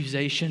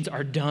accusations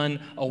are done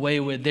away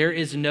with. There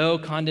is no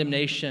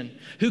condemnation.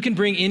 Who can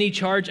bring any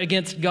charge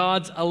against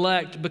God's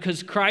elect?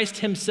 Because Christ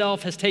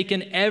himself has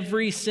taken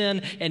every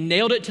sin and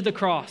nailed it to the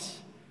cross,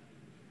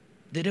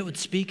 that it would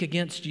speak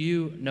against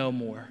you no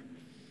more.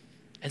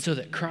 And so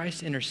that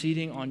Christ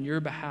interceding on your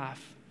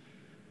behalf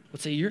would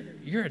say,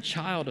 you're a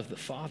child of the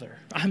Father.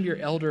 I'm your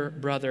elder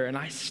brother, and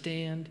I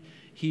stand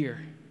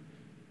here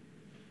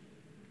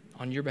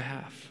on your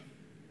behalf.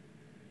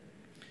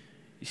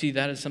 You see,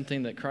 that is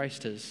something that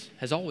Christ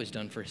has always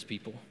done for his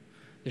people.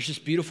 There's this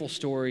beautiful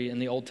story in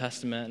the Old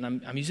Testament,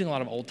 and I'm using a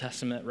lot of Old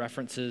Testament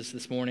references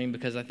this morning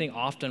because I think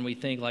often we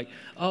think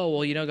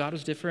God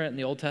was different in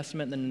the Old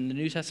Testament than in the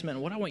New Testament.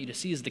 And what I want you to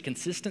see is the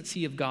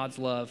consistency of God's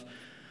love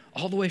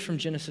all the way from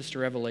Genesis to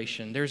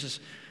Revelation. There's this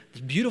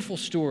beautiful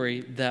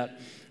story that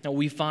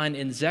we find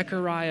in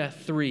Zechariah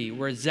 3,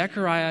 where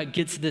Zechariah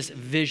gets this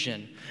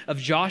vision of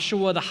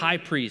Joshua the high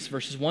priest,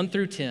 verses 1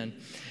 through 10.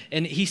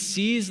 And he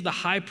sees the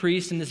high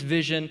priest in this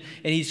vision,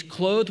 and he's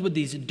clothed with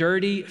these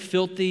dirty,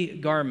 filthy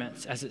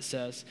garments, as it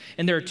says.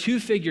 And there are two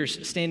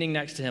figures standing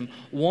next to him.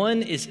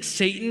 One is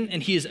Satan,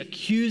 and he is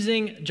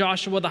accusing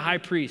Joshua the high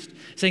priest,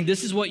 saying,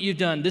 this is what you've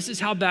done. This is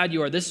how bad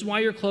you are. This is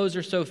why your clothes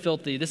are so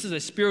filthy. This is a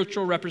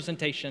spiritual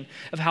representation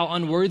of how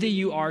unworthy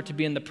you are to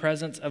be in the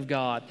presence of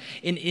God.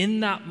 And in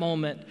that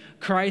moment,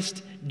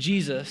 Christ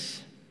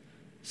Jesus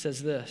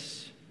says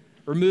this,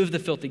 remove the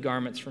filthy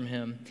garments from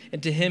him.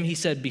 And to him he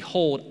said,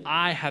 behold,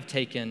 I have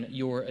taken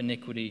your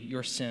iniquity,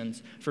 your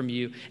sins from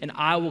you, and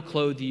I will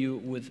clothe you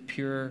with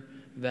pure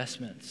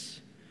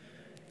vestments.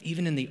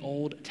 Even in the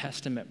Old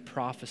Testament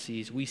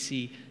prophecies, we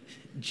see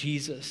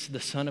Jesus, the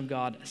Son of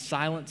God,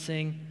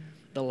 silencing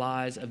the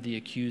lies of the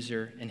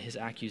accuser and his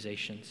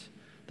accusations,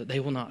 that they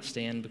will not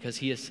stand because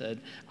he has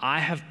said, I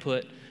have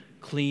put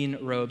clean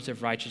robes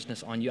of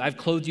righteousness on you. I've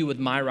clothed you with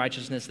my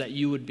righteousness that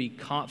you would be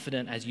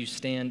confident as you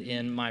stand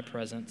in my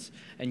presence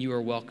and you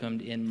are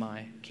welcomed in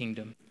my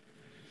kingdom.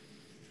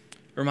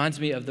 Reminds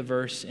me of the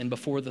verse in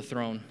Before the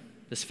Throne,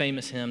 this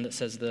famous hymn that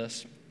says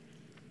this,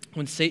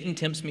 when Satan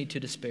tempts me to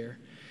despair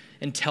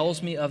and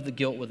tells me of the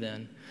guilt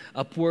within,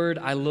 upward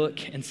I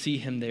look and see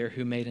him there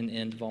who made an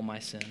end of all my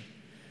sin.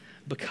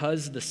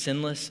 Because the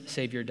sinless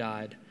Savior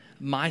died,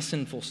 my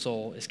sinful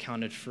soul is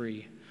counted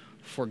free.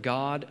 For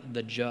God,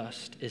 the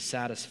just, is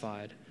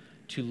satisfied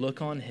to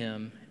look on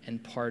him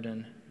and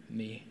pardon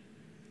me.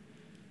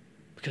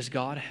 Because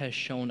God has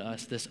shown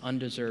us this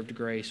undeserved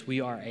grace,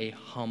 we are a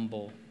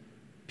humble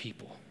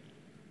people.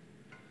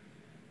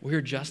 We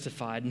are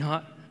justified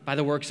not by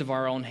the works of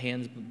our own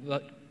hands,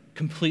 but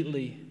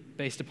completely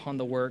based upon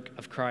the work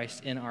of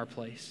Christ in our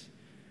place.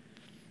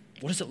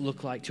 What does it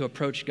look like to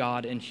approach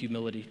God in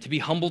humility, to be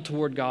humble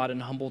toward God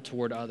and humble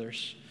toward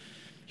others?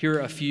 Here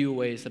are a few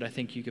ways that I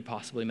think you could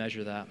possibly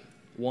measure that.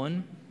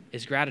 One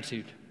is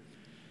gratitude.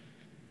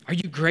 Are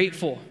you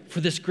grateful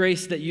for this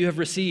grace that you have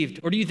received?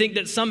 Or do you think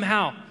that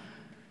somehow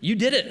you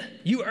did it,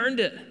 you earned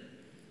it,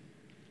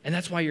 and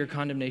that's why your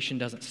condemnation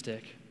doesn't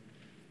stick?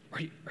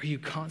 Are you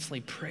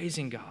constantly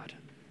praising God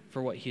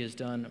for what he has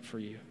done for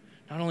you?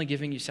 Not only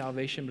giving you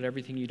salvation, but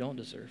everything you don't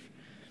deserve.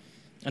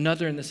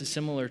 Another, and this is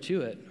similar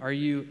to it, are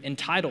you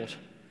entitled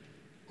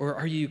or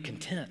are you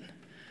content?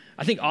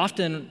 I think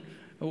often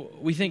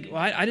we think,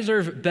 well, I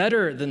deserve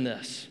better than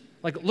this.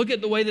 Look at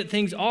the way that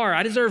things are.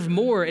 I deserve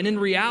more. And in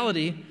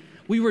reality,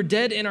 we were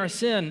dead in our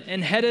sin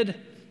and headed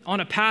on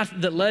a path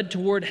that led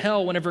toward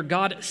hell whenever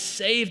God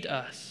saved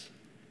us.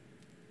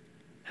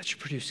 That should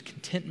produce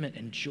contentment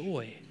and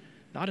joy,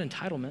 not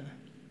entitlement.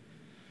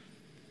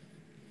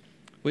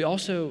 We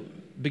also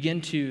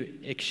begin to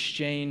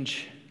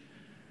exchange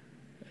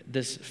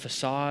this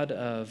facade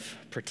of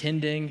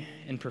pretending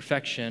and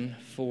perfection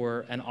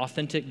for an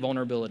authentic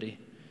vulnerability.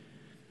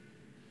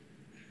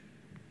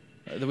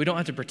 That we don't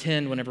have to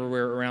pretend whenever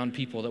we're around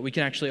people, that we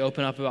can actually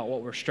open up about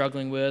what we're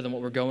struggling with and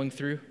what we're going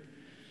through.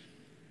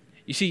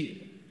 You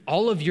see,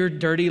 all of your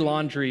dirty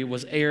laundry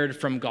was aired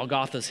from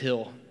Golgotha's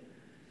hill.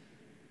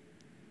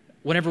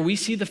 whenever we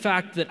see the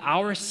fact that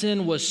our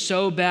sin was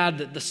so bad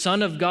that the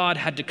Son of God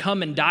had to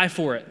come and die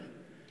for it,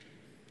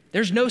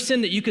 there's no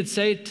sin that you could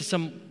say to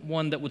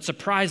someone that would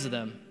surprise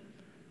them.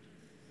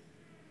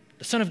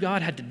 The Son of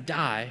God had to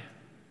die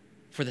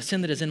for the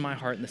sin that is in my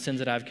heart and the sins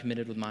that I've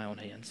committed with my own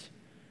hands.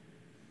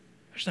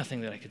 There's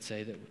nothing that I could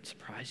say that would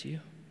surprise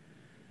you.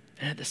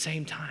 And at the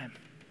same time,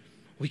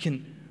 we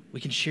can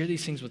share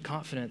these things with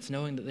confidence,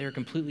 knowing that they are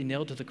completely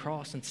nailed to the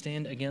cross and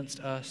stand against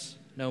us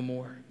no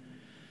more.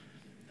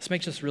 This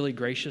makes us really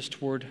gracious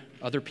toward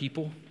other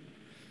people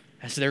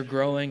as they're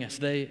growing, as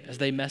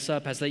they mess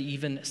up, as they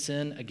even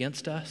sin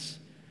against us.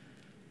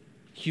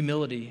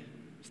 Humility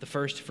is the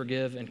first to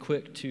forgive and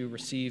quick to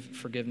receive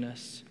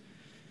forgiveness.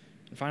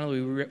 And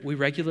finally, we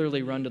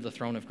regularly run to the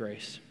throne of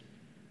grace.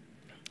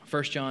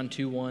 1 John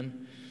 2:1.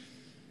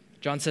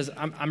 John says,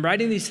 I'm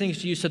writing these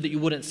things to you so that you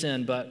wouldn't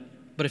sin, but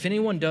if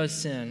anyone does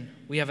sin,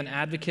 we have an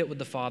advocate with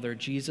the Father,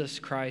 Jesus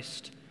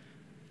Christ,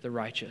 the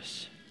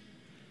righteous.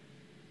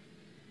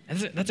 And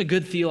that's a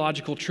good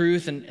theological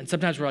truth, and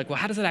sometimes we're like, well,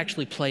 how does that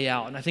actually play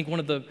out? And I think one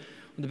of the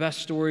best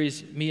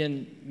stories, me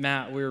and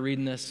Matt, we were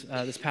reading this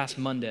past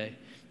Monday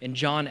in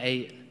John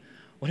 8,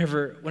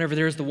 whenever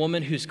there's the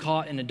woman who's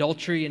caught in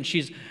adultery and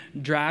she's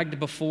dragged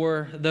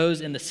before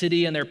those in the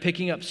city and they're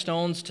picking up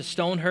stones to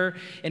stone her,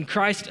 and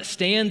Christ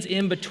stands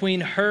in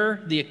between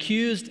her, the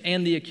accused,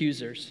 and the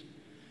accusers,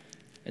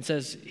 and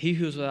says, he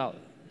who is without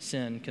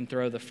sin can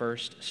throw the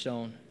first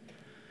stone.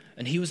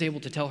 And he was able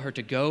to tell her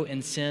to go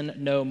and sin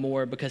no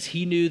more because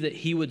he knew that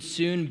he would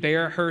soon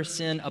bear her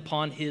sin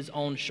upon his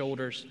own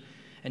shoulders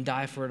and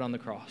die for it on the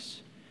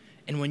cross.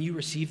 And when you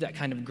receive that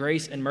kind of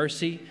grace and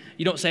mercy,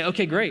 you don't say,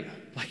 okay, great,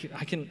 like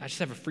I just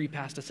have a free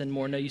pass to sin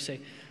more. No, you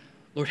say,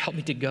 Lord, help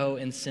me to go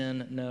and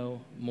sin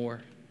no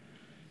more.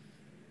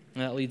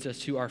 And that leads us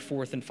to our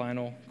fourth and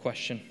final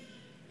question.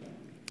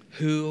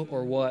 Who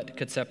or what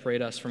could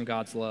separate us from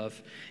God's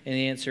love? And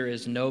the answer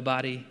is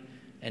nobody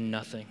and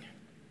nothing.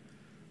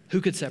 Who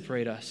could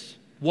separate us?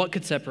 What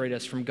could separate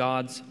us from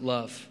God's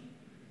love?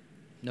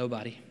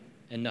 Nobody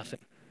and nothing.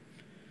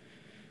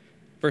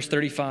 Verse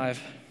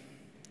 35,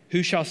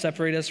 who shall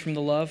separate us from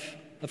the love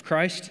of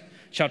Christ?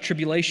 Shall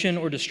tribulation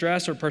or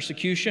distress or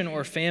persecution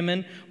or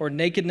famine or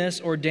nakedness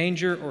or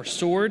danger or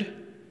sword?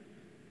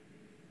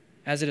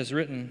 As it is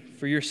written,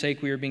 for your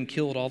sake we are being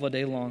killed all the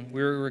day long.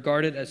 We are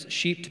regarded as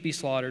sheep to be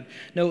slaughtered.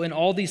 No, in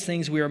all these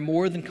things we are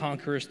more than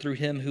conquerors through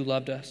him who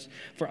loved us.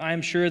 For I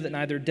am sure that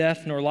neither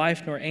death, nor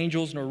life, nor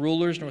angels, nor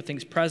rulers, nor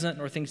things present,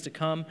 nor things to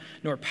come,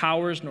 nor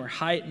powers, nor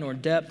height, nor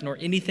depth, nor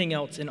anything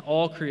else in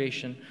all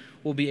creation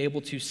will be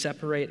able to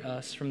separate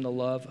us from the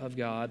love of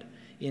God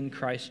in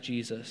Christ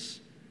Jesus,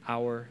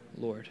 our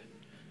Lord.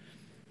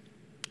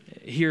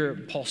 Here,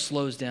 Paul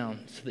slows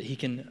down so that he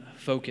can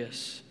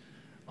focus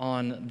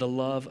on the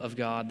love of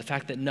God, the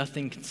fact that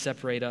nothing can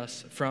separate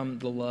us from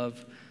the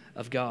love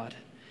of God.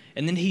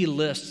 And then he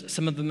lists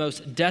some of the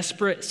most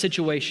desperate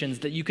situations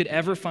that you could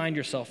ever find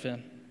yourself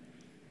in.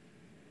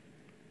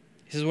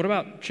 He says, what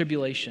about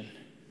tribulation?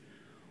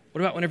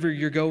 What about whenever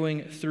you're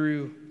going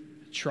through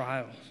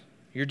trials?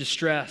 You're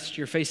distressed,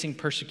 you're facing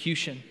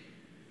persecution.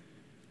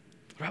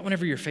 What about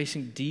whenever you're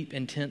facing deep,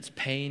 intense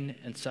pain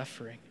and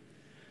suffering?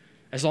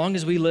 As long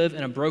as we live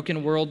in a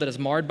broken world that is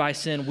marred by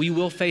sin, we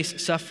will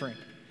face suffering.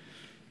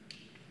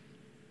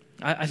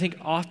 I think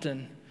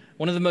often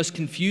one of the most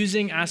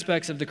confusing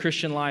aspects of the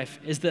Christian life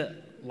is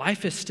that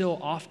life is still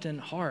often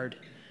hard.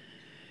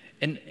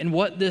 And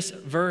what this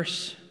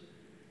verse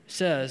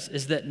says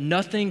is that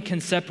nothing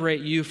can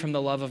separate you from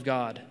the love of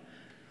God.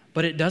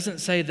 But it doesn't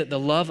say that the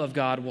love of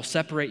God will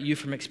separate you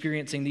from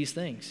experiencing these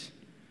things.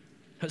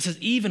 It says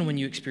even when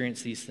you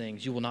experience these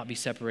things, you will not be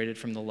separated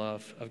from the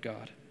love of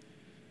God.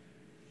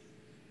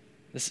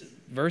 This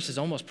verse is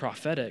almost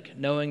prophetic,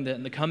 knowing that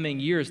in the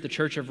coming years, the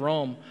Church of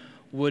Rome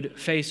would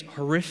face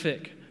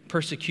horrific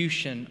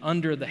persecution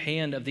under the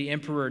hand of the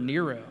Emperor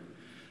Nero,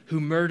 who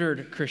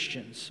murdered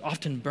Christians,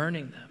 often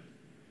burning them.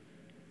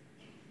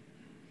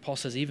 Paul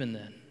says, even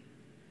then,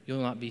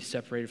 you'll not be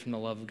separated from the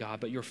love of God,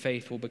 but your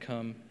faith will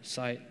become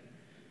sight.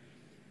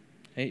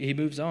 He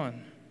moves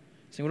on,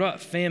 saying, what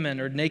about famine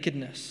or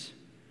nakedness?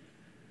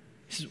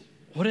 He says,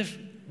 what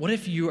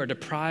if you are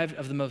deprived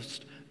of the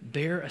most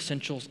bare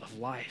essentials of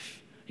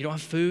life? You don't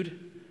have food,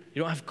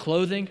 you don't have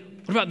clothing.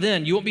 What about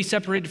then? You won't be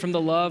separated from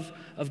the love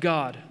of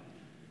God,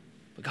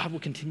 but God will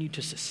continue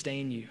to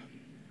sustain you.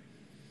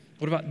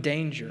 What about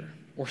danger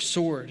or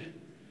sword?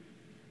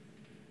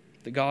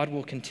 That God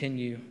will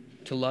continue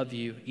to love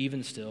you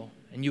even still,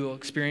 and you will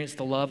experience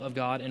the love of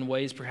God in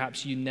ways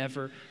perhaps you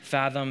never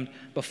fathomed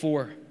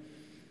before.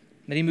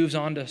 Then he moves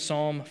on to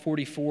Psalm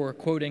 44,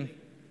 quoting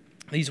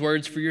these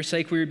words, for your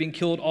sake we are being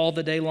killed all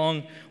the day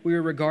long. We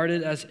are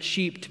regarded as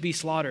sheep to be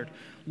slaughtered.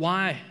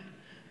 Why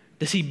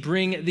does he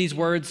bring these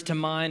words to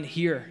mind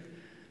here?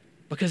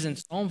 Because in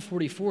Psalm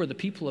 44, the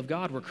people of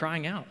God were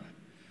crying out.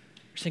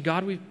 They're saying,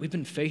 God, we've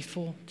been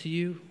faithful to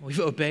you. We've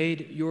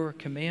obeyed your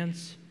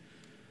commands.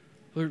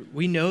 Lord,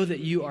 we know that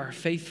you are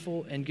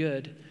faithful and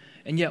good,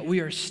 and yet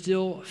we are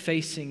still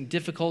facing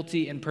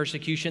difficulty and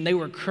persecution. They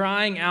were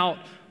crying out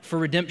for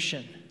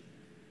redemption.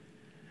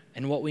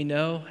 And what we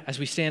know as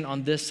we stand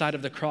on this side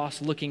of the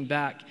cross looking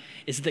back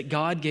is that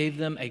God gave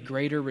them a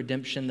greater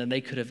redemption than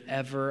they could have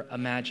ever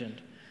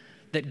imagined.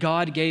 That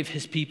God gave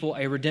his people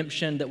a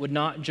redemption that would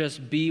not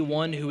just be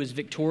one who is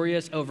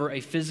victorious over a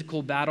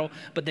physical battle,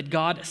 but that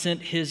God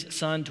sent his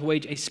son to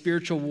wage a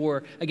spiritual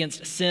war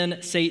against sin,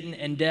 Satan,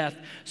 and death,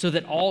 so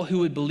that all who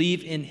would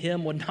believe in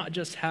him would not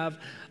just have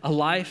a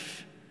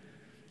life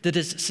that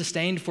is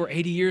sustained for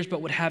 80 years,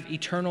 but would have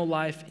eternal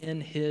life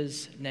in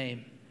his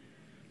name.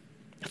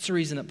 That's the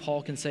reason that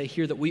Paul can say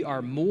here that we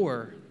are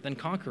more than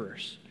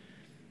conquerors.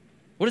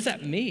 What does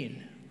that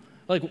mean?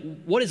 Like,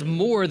 what is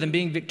more than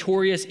being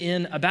victorious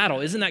in a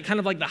battle? Isn't that kind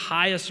of like the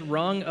highest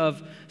rung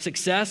of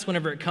success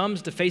whenever it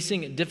comes to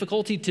facing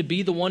difficulty, to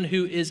be the one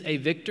who is a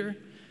victor?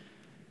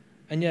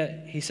 And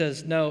yet he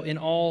says, no, in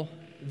all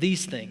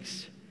these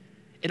things,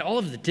 in all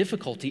of the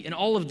difficulty, in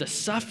all of the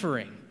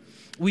suffering,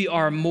 we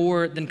are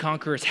more than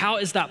conquerors. How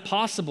is that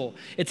possible?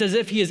 It's as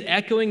if he is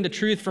echoing the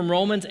truth from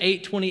Romans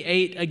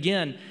 8:28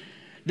 again,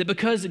 that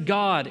because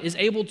God is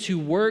able to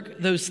work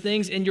those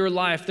things in your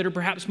life that are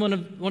perhaps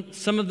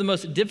some of the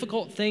most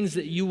difficult things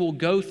that you will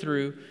go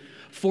through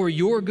for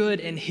your good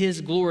and his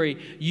glory,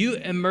 you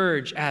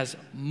emerge as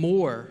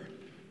more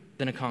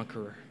than a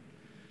conqueror.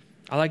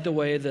 I like the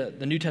way that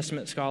the New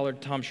Testament scholar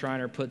Tom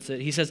Schreiner puts it.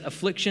 He says,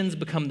 afflictions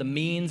become the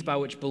means by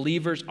which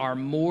believers are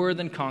more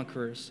than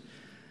conquerors,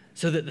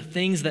 so that the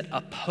things that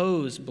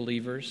oppose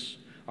believers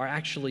are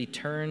actually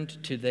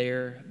turned to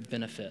their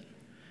benefit.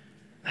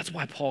 That's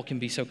why Paul can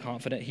be so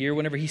confident here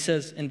whenever he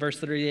says in verse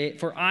 38,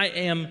 for I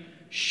am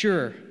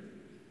sure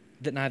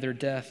that neither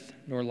death,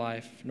 nor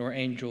life, nor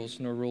angels,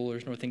 nor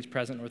rulers, nor things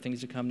present, nor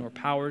things to come, nor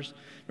powers,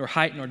 nor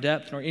height, nor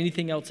depth, nor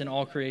anything else in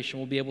all creation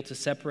will be able to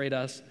separate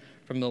us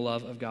from the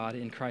love of God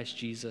in Christ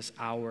Jesus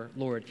our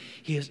Lord.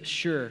 He is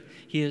sure,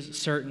 he is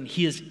certain,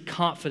 he is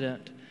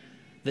confident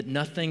that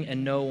nothing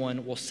and no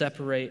one will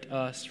separate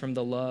us from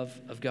the love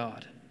of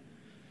God.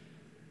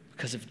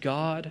 Because if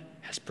God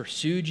has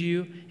pursued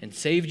you and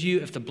saved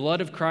you, if the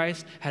blood of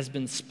Christ has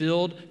been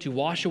spilled to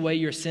wash away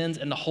your sins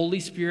and the Holy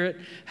Spirit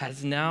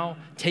has now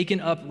taken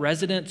up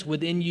residence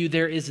within you,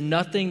 there is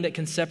nothing that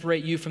can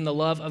separate you from the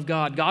love of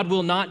God. God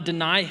will not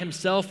deny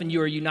himself, and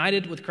you are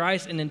united with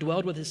Christ and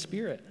indwelled with his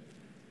Spirit.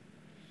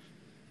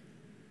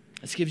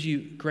 This gives you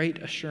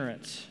great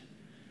assurance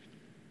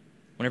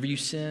whenever you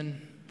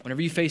sin,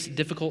 whenever you face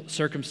difficult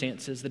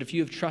circumstances, that if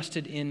you have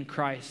trusted in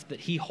Christ,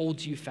 that he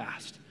holds you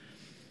fast.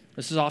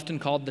 This is often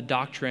called the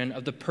doctrine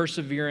of the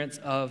perseverance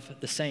of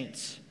the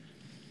saints.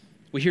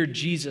 We hear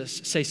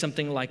Jesus say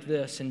something like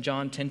this in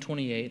John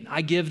 10:28.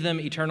 I give them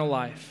eternal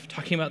life,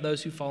 talking about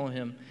those who follow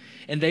him,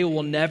 and they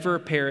will never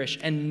perish,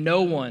 and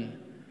no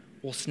one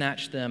will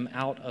snatch them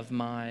out of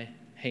my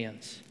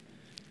hands.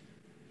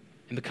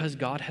 And because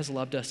God has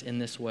loved us in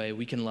this way,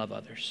 we can love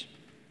others.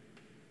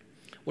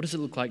 What does it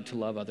look like to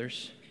love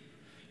others?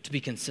 To be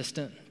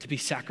consistent, to be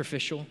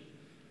sacrificial,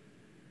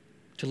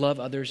 to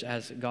love others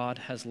as God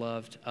has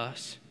loved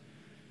us.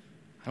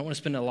 I don't want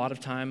to spend a lot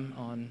of time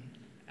on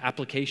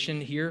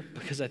application here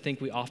because I think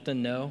we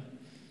often know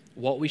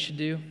what we should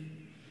do,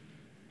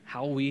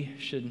 how we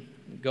should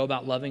go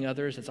about loving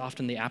others. It's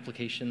often the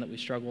application that we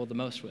struggle the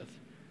most with.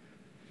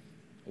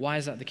 Why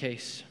is that the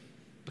case?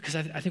 Because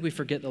I think we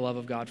forget the love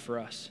of God for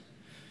us.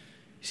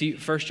 See,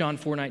 1 John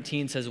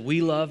 4:19 says,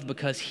 we love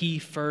because he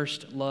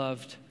first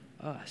loved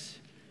us.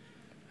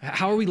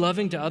 How are we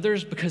loving to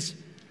others? Because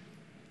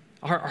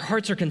our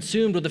hearts are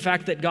consumed with the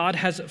fact that God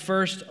has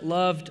first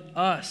loved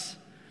us.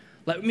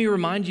 Let me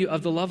remind you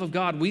of the love of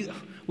God. We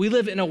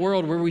live in a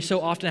world where we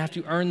so often have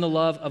to earn the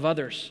love of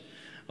others.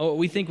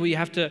 We think we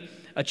have to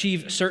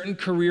achieve certain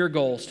career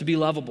goals to be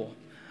lovable.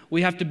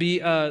 We have to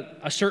be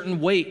a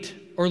certain weight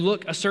or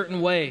look a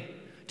certain way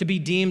to be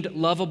deemed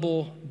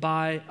lovable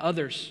by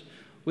others.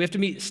 We have to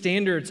meet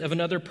standards of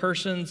another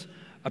person's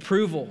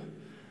approval.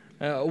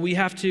 We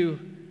have to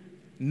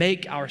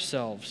make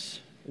ourselves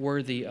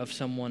worthy of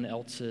someone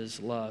else's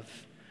love.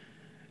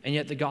 And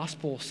yet the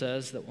gospel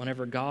says that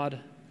whenever God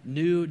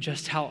knew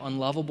just how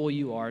unlovable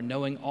you are,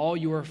 knowing all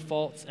your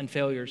faults and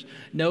failures,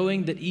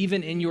 knowing that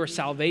even in your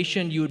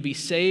salvation you would be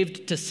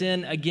saved to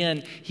sin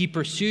again, he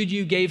pursued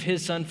you, gave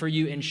his son for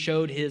you, and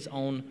showed his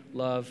own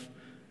love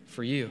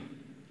for you.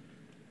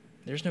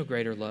 There's no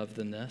greater love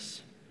than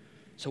this.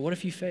 So what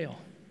if you fail?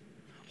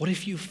 What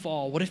if you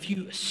fall? What if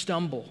you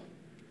stumble?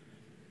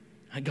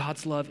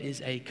 God's love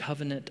is a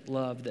covenant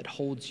love that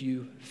holds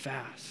you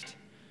fast.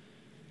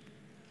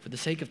 For the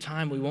sake of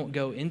time, we won't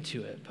go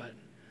into it, but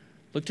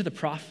look to the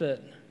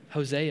prophet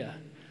Hosea,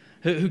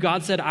 who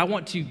God said, I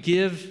want to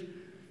give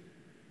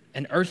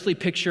an earthly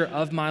picture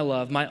of my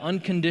love, my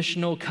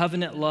unconditional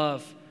covenant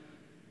love,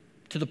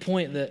 to the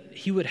point that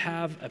he would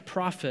have a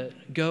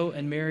prophet go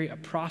and marry a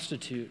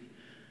prostitute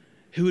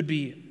who would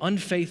be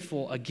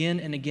unfaithful again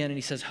and again. And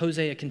he says,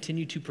 Hosea,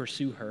 continue to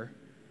pursue her,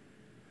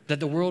 that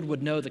the world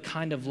would know the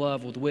kind of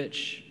love with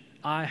which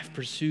I have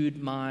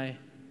pursued my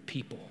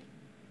people.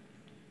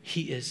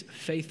 He is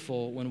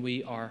faithful when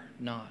we are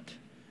not,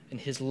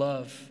 and his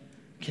love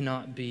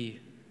cannot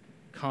be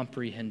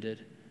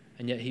comprehended,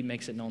 and yet he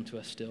makes it known to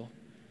us still.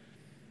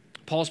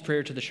 Paul's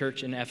prayer to the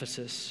church in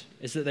Ephesus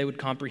is that they would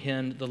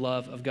comprehend the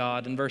love of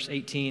God. In verse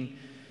 18,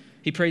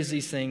 he prays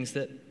these things,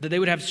 that they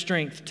would have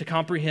strength to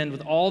comprehend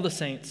with all the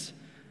saints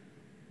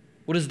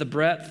what is the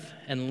breadth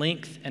and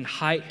length and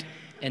height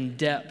and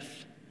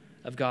depth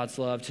of God's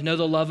love, to know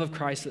the love of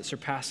Christ that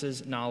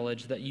surpasses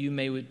knowledge, that you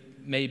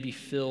may be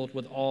filled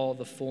with all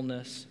the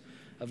fullness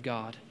of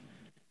God.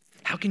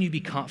 How can you be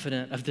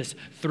confident of this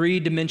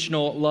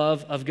three-dimensional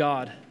love of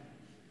God?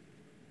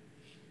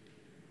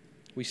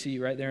 We see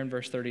right there in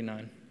verse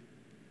 39,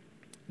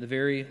 the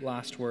very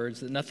last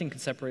words, that nothing can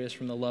separate us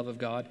from the love of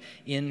God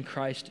in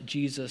Christ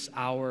Jesus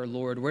our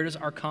Lord. Where does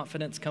our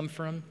confidence come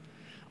from?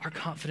 Our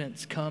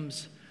confidence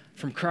comes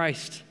from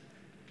Christ.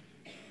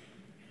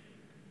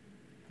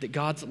 That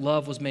God's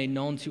love was made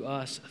known to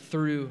us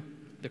through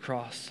the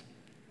cross.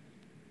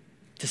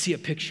 To see a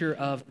picture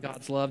of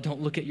God's love,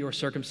 don't look at your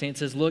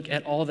circumstances. Look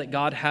at all that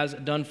God has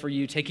done for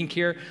you, taking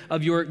care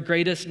of your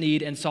greatest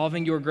need and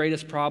solving your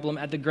greatest problem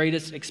at the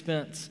greatest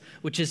expense,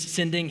 which is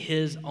sending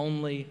his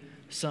only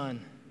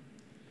Son.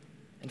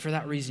 And for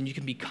that reason, you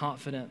can be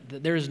confident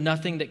that there is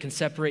nothing that can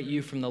separate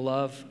you from the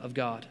love of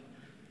God.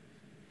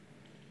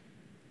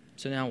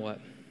 So now what?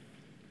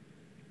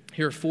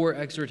 Here are 4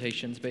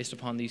 exhortations based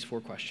upon these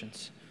 4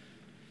 questions.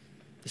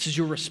 This is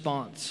your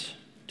response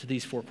to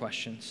these 4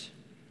 questions.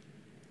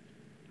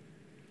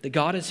 That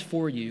God is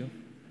for you,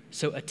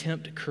 so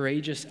attempt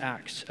courageous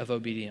acts of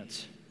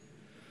obedience.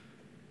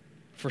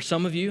 For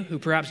some of you who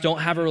perhaps don't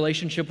have a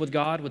relationship with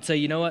God would say,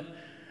 you know what?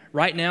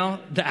 Right now,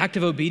 the act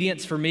of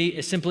obedience for me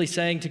is simply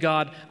saying to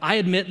God, I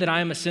admit that I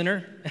am a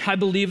sinner, and I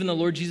believe in the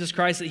Lord Jesus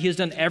Christ, that he has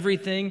done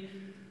everything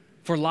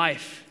for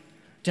life,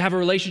 to have a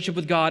relationship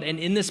with God, and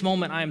in this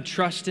moment, I am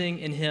trusting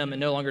in him and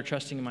no longer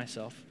trusting in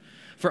myself.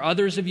 For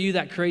others of you,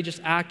 that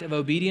courageous act of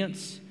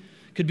obedience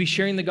could be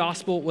sharing the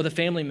gospel with a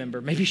family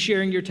member, maybe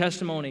sharing your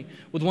testimony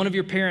with one of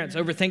your parents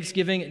over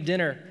Thanksgiving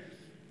dinner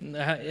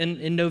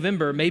in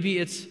November. Maybe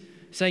it's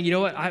saying, you know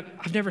what,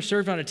 I've never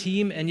served on a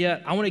team, and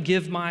yet I want to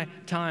give my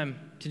time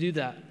to do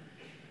that.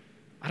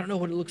 I don't know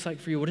what it looks like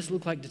for you. What does it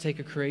look like to take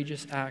a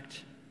courageous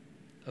act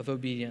of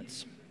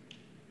obedience?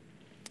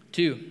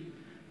 2,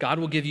 God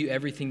will give you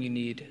everything you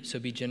need, so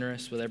be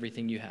generous with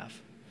everything you have.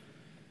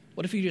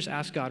 What if you just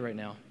ask God right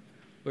now,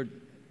 Lord,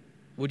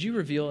 would you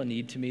reveal a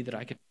need to me that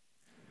I could?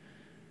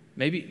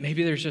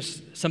 Maybe there's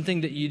just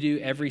something that you do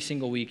every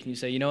single week, and you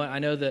say, you know what, I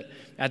know that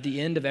at the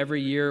end of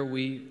every year,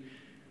 we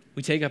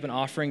take up an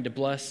offering to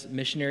bless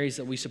missionaries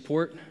that we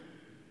support,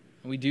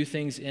 and we do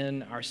things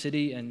in our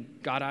city, and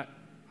God, I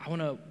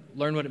want to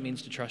learn what it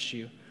means to trust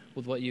you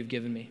with what you've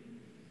given me.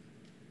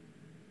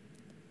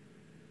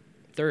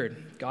 3,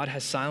 God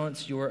has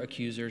silenced your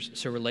accusers,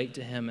 so relate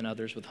to him and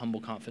others with humble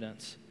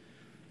confidence.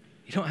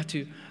 You don't have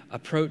to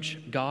approach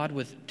God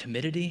with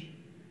timidity.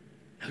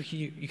 No,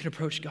 you can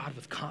approach God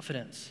with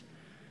confidence,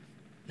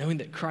 knowing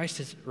that Christ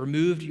has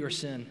removed your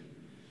sin.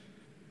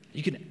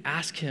 You can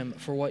ask him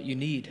for what you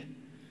need,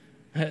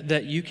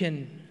 that you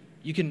can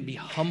be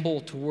humble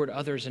toward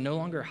others and no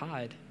longer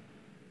hide,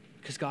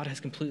 because God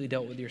has completely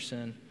dealt with your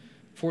sin.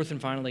 4th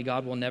and finally,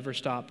 God will never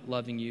stop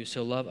loving you,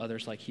 so love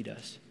others like he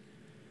does.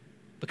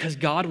 Because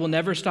God will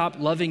never stop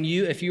loving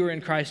you if you are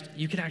in Christ,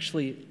 you can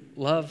actually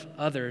love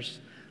others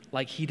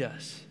like he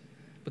does.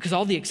 Because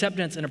all the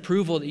acceptance and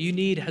approval that you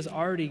need has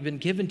already been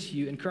given to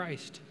you in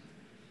Christ.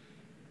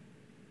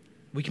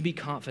 We can be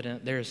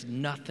confident there is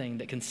nothing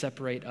that can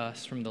separate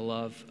us from the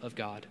love of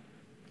God.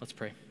 Let's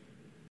pray.